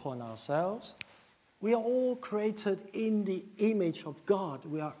down upon ourselves. We are all created in the image of God.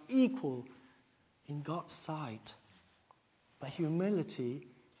 We are equal in God's sight. But humility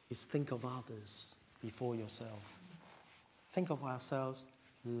is think of others before yourself. Think of ourselves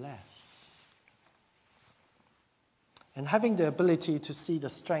less. And having the ability to see the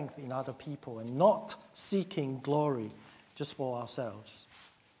strength in other people and not seeking glory just for ourselves.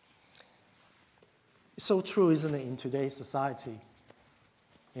 It's so true, isn't it, in today's society?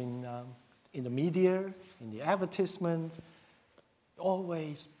 In the media, in the advertisement,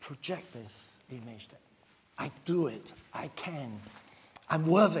 always project this image that I do it, I can, I'm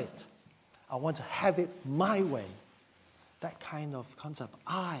worth it, I want to have it my way. That kind of concept,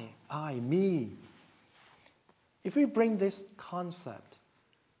 I, me. If we bring this concept,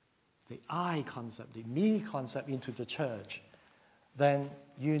 the I concept, the me concept into the church, then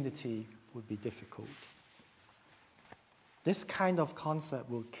unity would be difficult. This kind of concept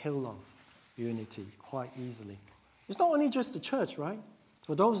will kill off unity quite easily. It's not only just the church, right?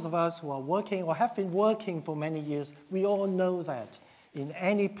 For those of us who are working or have been working for many years, we all know that in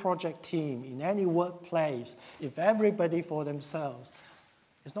any project team, in any workplace, if everybody for themselves,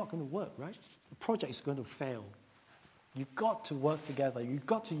 it's not going to work, right? The project is going to fail. You've got to work together. You've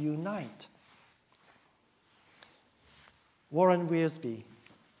got to unite. Warren Wiersbe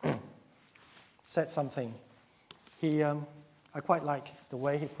said something. I quite like the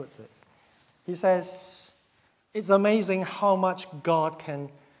way he puts it. He says, it's amazing how much God can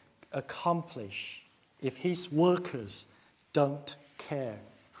accomplish if his workers don't care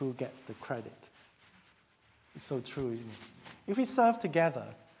who gets the credit. It's so true, isn't it? If we serve together,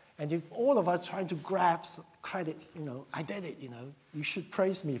 and if all of us trying to grab credits, I did it, you should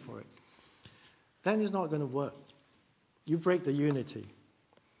praise me for it, then it's not going to work. You break the unity.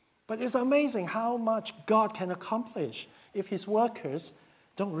 But it's amazing how much God can accomplish if his workers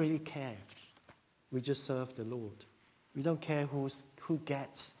don't really care. We just serve the Lord. We don't care who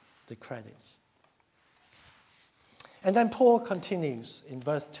gets the credits. And then Paul continues in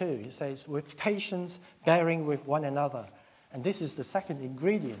verse 2. He says, with patience, bearing with one another. And this is the second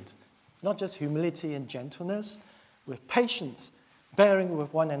ingredient. Not just humility and gentleness, with patience, bearing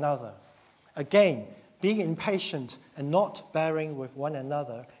with one another. Again, being impatient and not bearing with one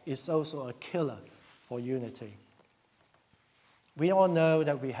another is also a killer for unity. We all know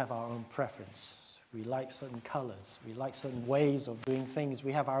that we have our own preference. We like certain colors. We like certain ways of doing things.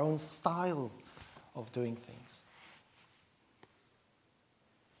 We have our own style of doing things.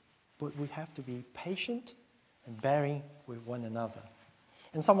 But we have to be patient and bearing with one another.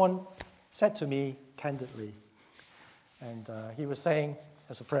 And someone said to me candidly, and he was saying,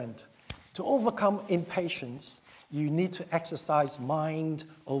 as a friend, to overcome impatience, you need to exercise mind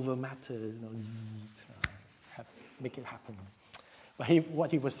over matter, make it happen. But what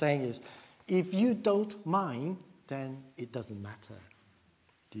he was saying is, if you don't mind, then it doesn't matter.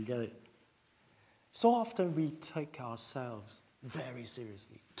 Do you get it? So often we take ourselves very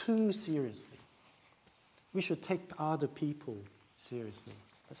seriously, too seriously. We should take other people seriously.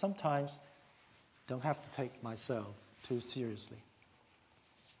 But sometimes don't have to take myself too seriously.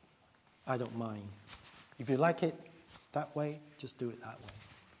 I don't mind. If you like it that way, just do it that way.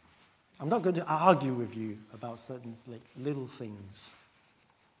 I'm not going to argue with you about certain little things.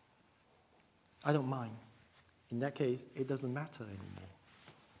 I don't mind. In that case, it doesn't matter anymore.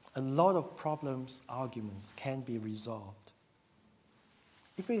 A lot of problems, arguments can be resolved.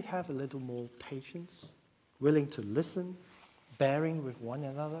 If we have a little more patience, willing to listen, bearing with one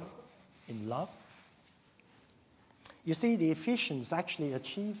another in love. You see, the Ephesians actually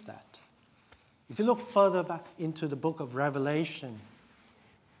achieved that. If you look further back into the book of Revelation,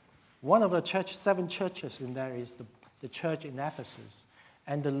 one of the 7 churches in there is the church in Ephesus.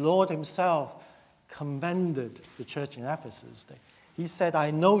 And the Lord himself commended the church in Ephesus. He said,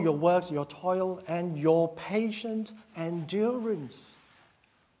 I know your works, your toil, and your patient endurance.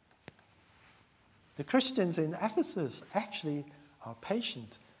 The Christians in Ephesus actually are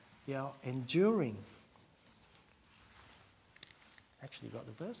patient. They are enduring. Actually got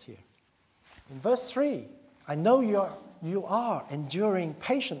the verse here. In verse 3, I know you are enduring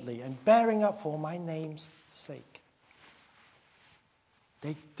patiently and bearing up for my name's sake.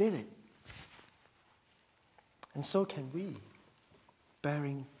 They did it. And so can we,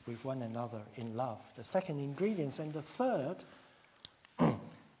 bearing with one another in love. The second ingredient. And the third,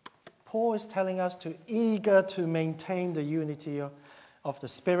 Paul is telling us to eager to maintain the unity of the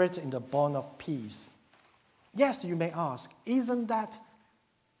Spirit in the bond of peace. Yes, you may ask, isn't that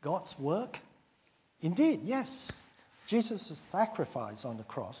God's work? Indeed, yes. Jesus' sacrifice on the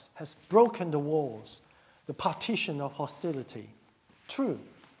cross has broken the walls, the partition of hostility. True.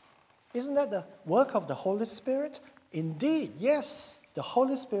 Isn't that the work of the Holy Spirit? Indeed, yes. The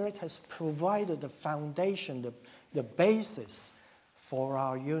Holy Spirit has provided the foundation, the basis for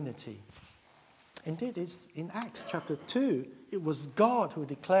our unity. Indeed, it's in Acts chapter 2, it was God who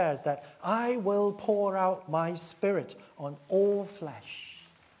declares that I will pour out my Spirit on all flesh.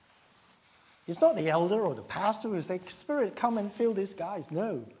 It's not the elder or the pastor who says, Spirit, come and fill these guys.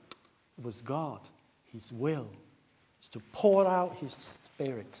 No, it was God. His will is to pour out his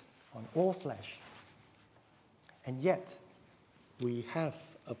Spirit on all flesh. And yet, we have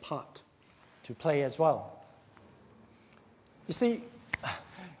a part to play as well. You see,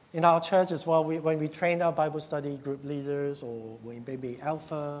 in our church as well, when we train our Bible study group leaders, or maybe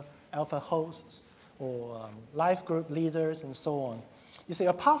alpha hosts, or life group leaders, and so on, you see,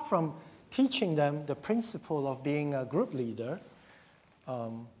 apart from teaching them the principle of being a group leader,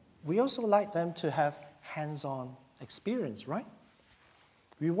 we also like them to have hands-on experience, right?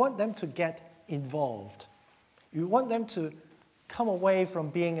 We want them to get involved. We want them to come away from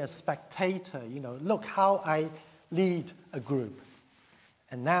being a spectator, look how I lead a group.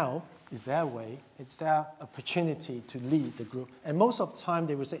 And now is their way, it's their opportunity to lead the group. And most of the time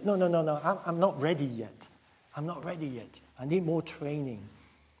they will say, no, I'm not ready yet. I'm not ready yet. I need more training.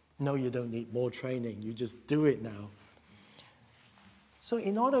 No, you don't need more training. You just do it now. So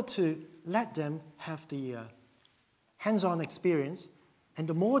in order to let them have the hands-on experience, and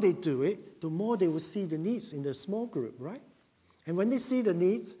the more they do it, the more they will see the needs in the small group, right? And when they see the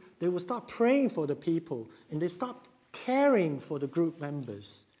needs, they will start praying for the people, and they start caring for the group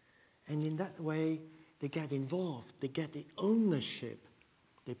members. And in that way, they get involved, they get the ownership,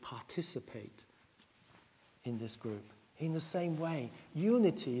 they participate in this group. In the same way,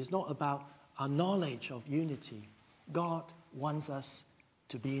 unity is not about our knowledge of unity. God wants us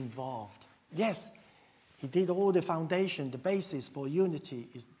to be involved. Yes, He did all the foundation, the basis for unity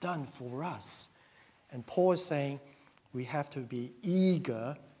is done for us. And Paul is saying we have to be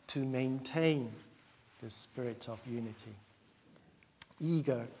eager to maintain the spirit of unity.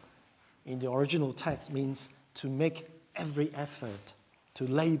 Eager in the original text means to make every effort, to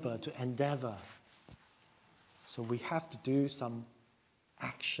labor, to endeavor. So we have to do some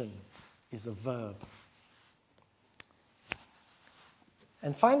action, is a verb.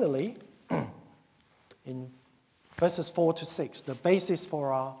 And finally, in verses 4 to 6, the basis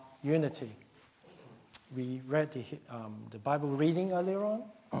for our unity. We read the Bible reading earlier on.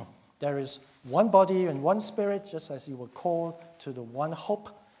 There is one body and one spirit, just as you were called to the one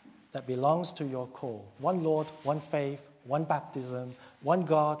hope that belongs to your call. One Lord, one faith, one baptism, one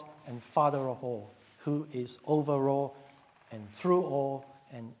God and Father of all, who is over all and through all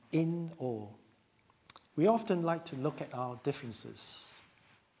and in all. We often like to look at our differences.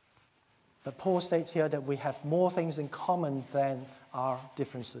 But Paul states here that we have more things in common than our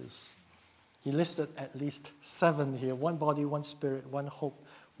differences. He listed at least 7 here. One body, one spirit, one hope,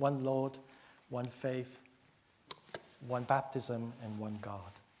 one Lord, one faith, one baptism, and one God.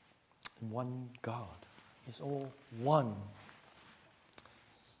 And one God is all one.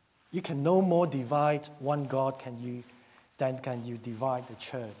 You can no more divide one God than can you divide the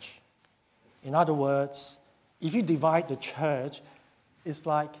church. In other words, if you divide the church, it's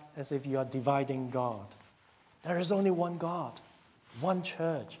like as if you are dividing God. There is only one God, one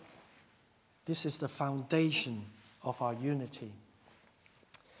church. This is the foundation of our unity.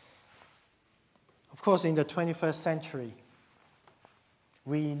 Of course, in the 21st century,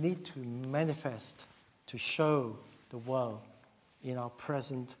 we need to manifest, to show the world in our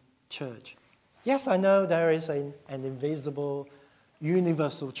present church. Yes, I know there is an invisible,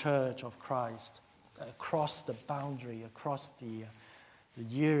 universal church of Christ across the boundary, across the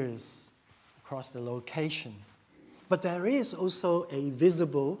years, across the location. But there is also a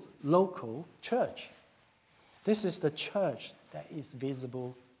visible local church. This is the church that is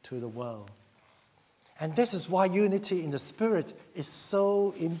visible to the world. And this is why unity in the Spirit is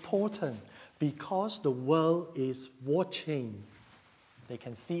so important, because the world is watching. They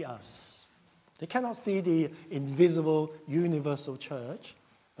can see us. They cannot see the invisible universal church,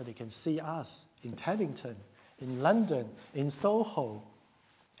 but they can see us in Teddington. in London, in Soho,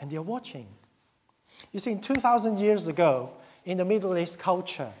 and they're watching. You see, 2,000 years ago, in the Middle East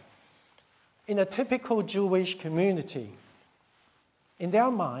culture, in a typical Jewish community, in their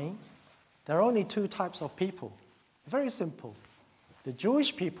minds, there are only two types of people. Very simple. The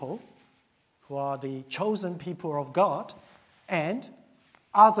Jewish people, who are the chosen people of God, and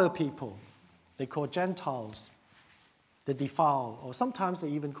other people, they call Gentiles, the defiled, or sometimes they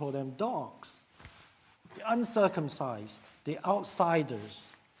even call them dogs, the uncircumcised, the outsiders.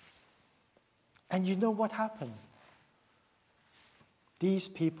 And you know what happened? These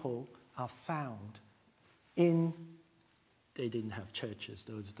people are found in, they didn't have churches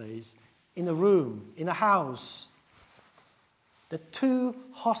those days, in a room, in a house. The two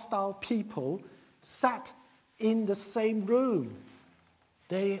hostile people sat in the same room.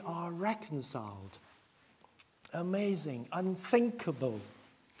 They are reconciled. Amazing, unthinkable.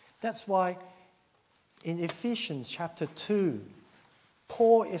 That's why in Ephesians chapter 2,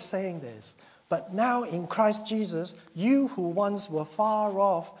 Paul is saying this. But now in Christ Jesus, you who once were far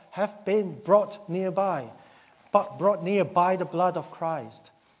off have been brought near by the blood of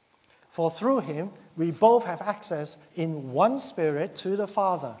Christ. For through him, we both have access in one Spirit to the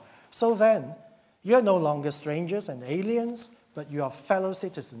Father. So then, you are no longer strangers and aliens, but you are fellow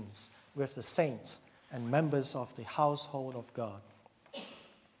citizens with the saints and members of the household of God.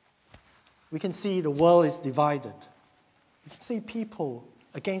 We can see the world is divided. We can see people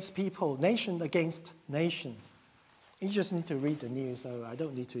against people, nation against nation. You just need to read the news, so I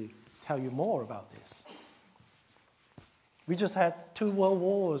don't need to tell you more about this. We just had 2 world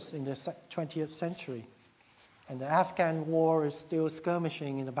wars in the 20th century, and the Afghan war is still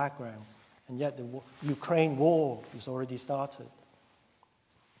skirmishing in the background, and yet the Ukraine war is already started.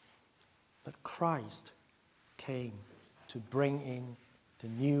 But Christ came to bring in the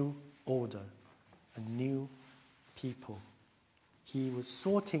new order, a new people. He was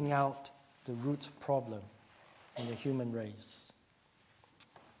sorting out the root problem in the human race.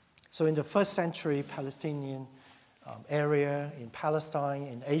 So in the first century Palestinian area, in Palestine,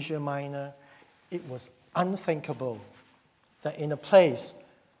 in Asia Minor, it was unthinkable that in a place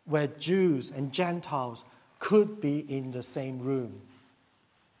where Jews and Gentiles could be in the same room.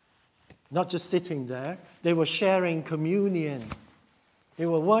 Not just sitting there, they were sharing communion. They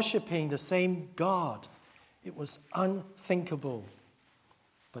were worshiping the same God. It was unthinkable.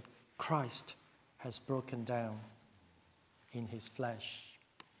 But Christ has broken down in his flesh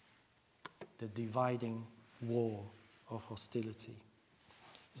the dividing wall of hostility.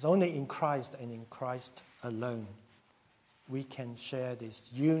 It's only in Christ and in Christ alone we can share this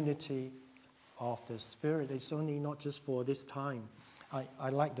unity of the Spirit. It's only not just for this time. I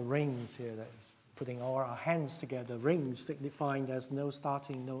like the rings here that is putting all our hands together, rings signifying there's no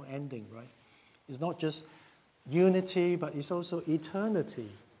starting, no ending, right? It's not just unity, but it's also eternity.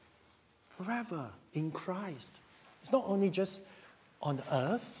 Forever in Christ. It's not only just on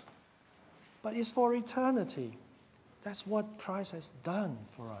earth, but it's for eternity. That's what Christ has done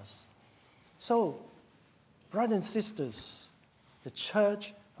for us. So, brothers and sisters, the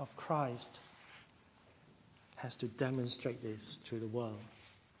Church of Christ has to demonstrate this to the world.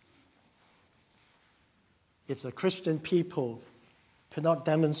 If the Christian people could not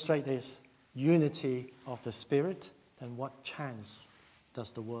demonstrate this unity of the Spirit, then what chance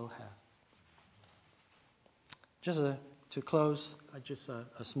does the world have? Just to close, just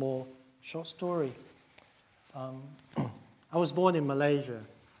a small short story. I was born in Malaysia,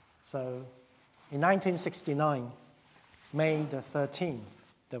 so in 1969, May the 13th,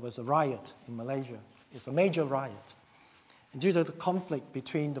 there was a riot in Malaysia. It's a major riot. And due to the conflict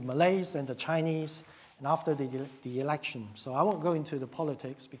between the Malays and the Chinese, and after the election, so I won't go into the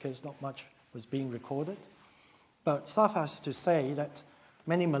politics because not much was being recorded, but suffice to say that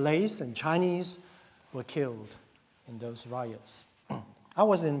many Malays and Chinese were killed in those riots. I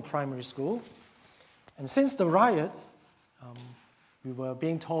was in primary school, and since the riot, we were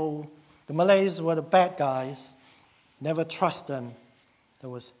being told the Malays were the bad guys, never trust them. There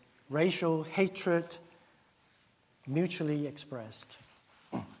was racial hatred mutually expressed.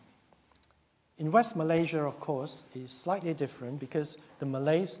 In West Malaysia, of course, is slightly different because the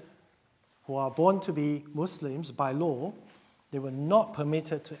Malays who are born to be Muslims by law, they were not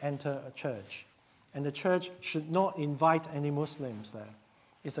permitted to enter a church. And the church should not invite any Muslims there.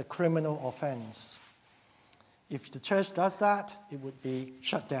 It's a criminal offense. If the church does that, it would be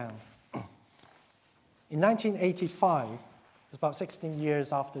shut down. In 1985, about 16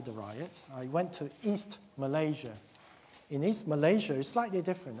 years after the riots, I went to East Malaysia. In East Malaysia, it's slightly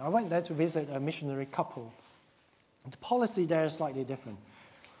different. I went there to visit a missionary couple. The policy there is slightly different.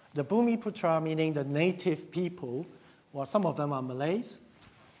 The Bumiputra, meaning the native people, well, some of them are Malays,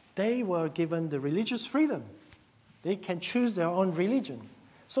 they were given the religious freedom. They can choose their own religion.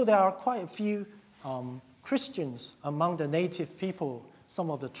 So there are quite a few Christians among the native people. Some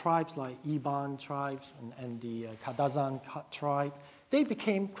of the tribes like Iban tribes and the Kadazan tribe, they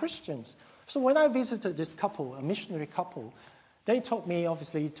became Christians. So when I visited this couple, a missionary couple, they took me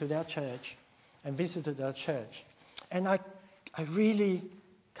obviously to their church and visited their church. And I really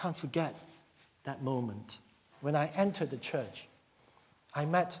can't forget that moment. When I entered the church, I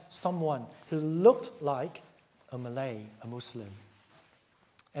met someone who looked like a Malay, a Muslim.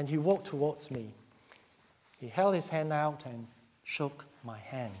 And he walked towards me. He held his hand out and shook my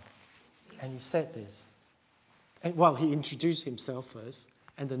hand. And he said this. And, well, he introduced himself first.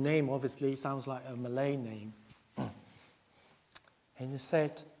 And the name obviously sounds like a Malay name. And he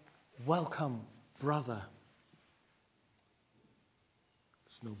said, "Welcome, brother."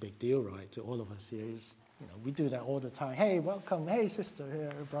 It's no big deal, right, to all of us here. We do that all the time. Hey, welcome. Hey, sister,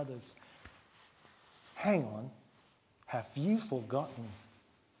 here, brothers. Hang on. Have you forgotten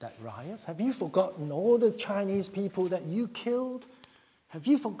that riots? Have you forgotten all the Chinese people that you killed? Have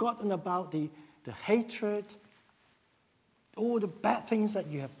you forgotten about the hatred, all the bad things that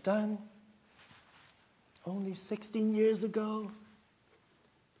you have done? Only 16 years ago,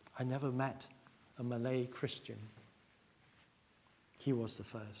 I never met a Malay Christian. He was the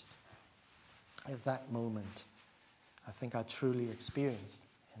first. At that moment, I think I truly experienced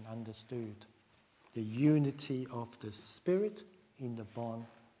and understood the unity of the Spirit in the bond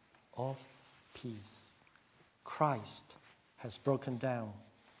of peace. Christ has broken down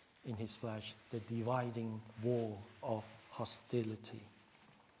in his flesh the dividing wall of hostility.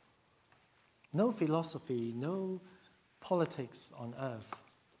 No philosophy, no politics on earth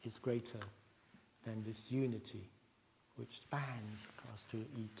is greater than this unity which spans across to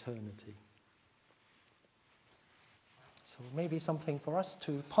eternity. So maybe something for us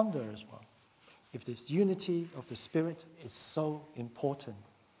to ponder as well. If this unity of the Spirit is so important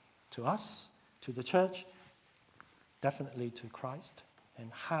to us, to the church, definitely to Christ,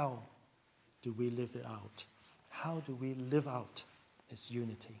 then how do we live it out? How do we live out this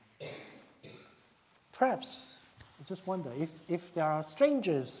unity? Perhaps, I just wonder, if there are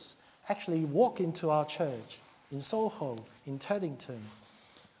strangers actually walk into our church in Soho, in Teddington,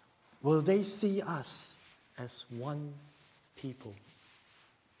 will they see us as one people?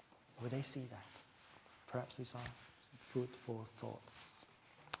 Will they see that? Perhaps these are some food for thoughts.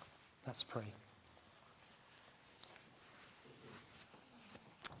 Let's pray.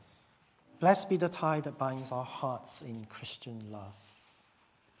 Blessed be the tie that binds our hearts in Christian love.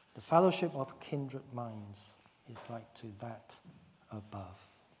 The fellowship of kindred minds is like to that above.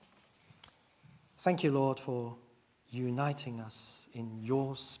 Thank you, Lord, for uniting us in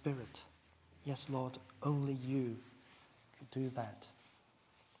your Spirit. Yes, Lord, only you could do that.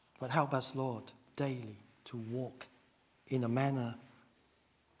 But help us, Lord, daily to walk in a manner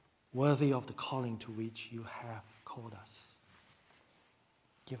worthy of the calling to which you have called us.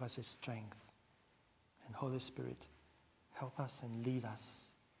 Give us his strength. And Holy Spirit, help us and lead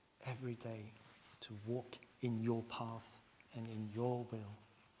us every day to walk in your path and in your will.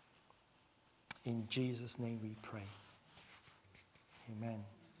 In Jesus' name we pray. Amen.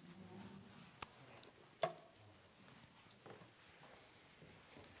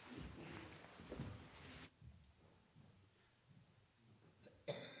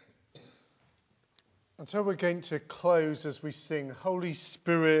 And so we're going to close as we sing Holy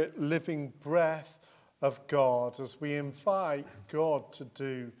Spirit, living breath of God, as we invite God to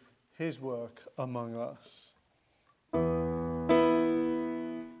do his work among us.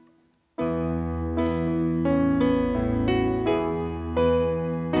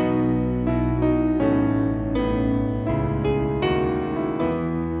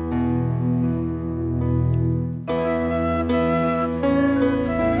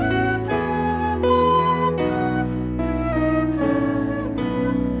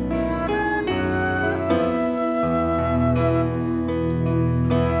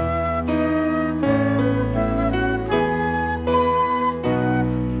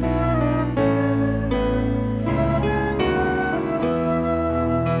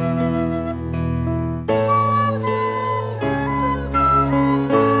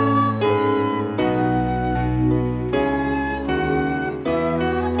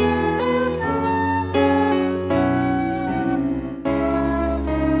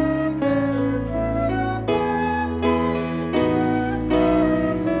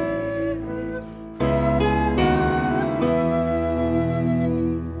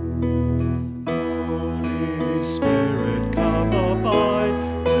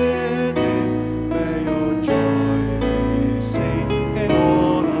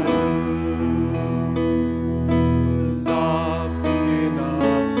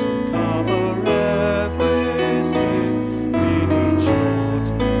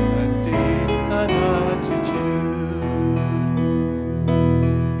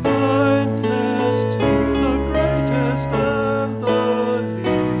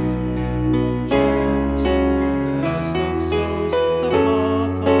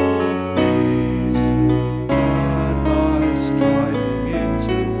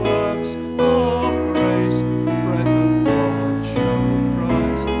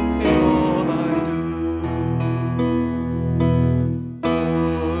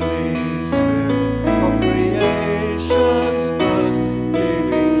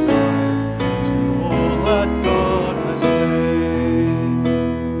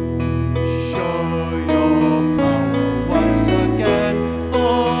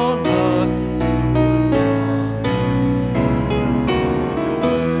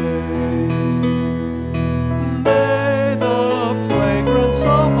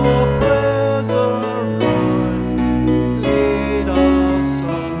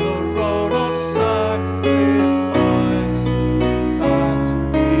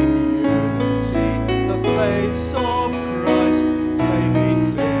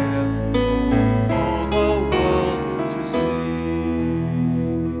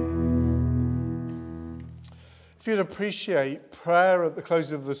 appreciate prayer at the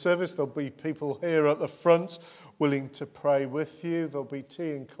close of the service. There'll be people here at the front willing to pray with you. There'll be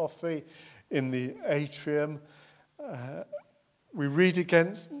tea and coffee in the atrium. We read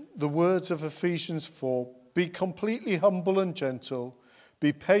against the words of Ephesians 4. Be completely humble and gentle.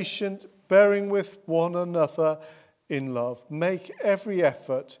 Be patient, bearing with one another in love. Make every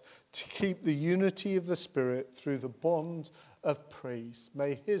effort to keep the unity of the Spirit through the bond of peace.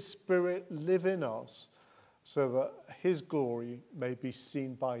 May his Spirit live in us so that his glory may be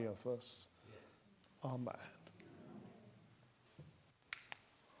seen by others. Amen.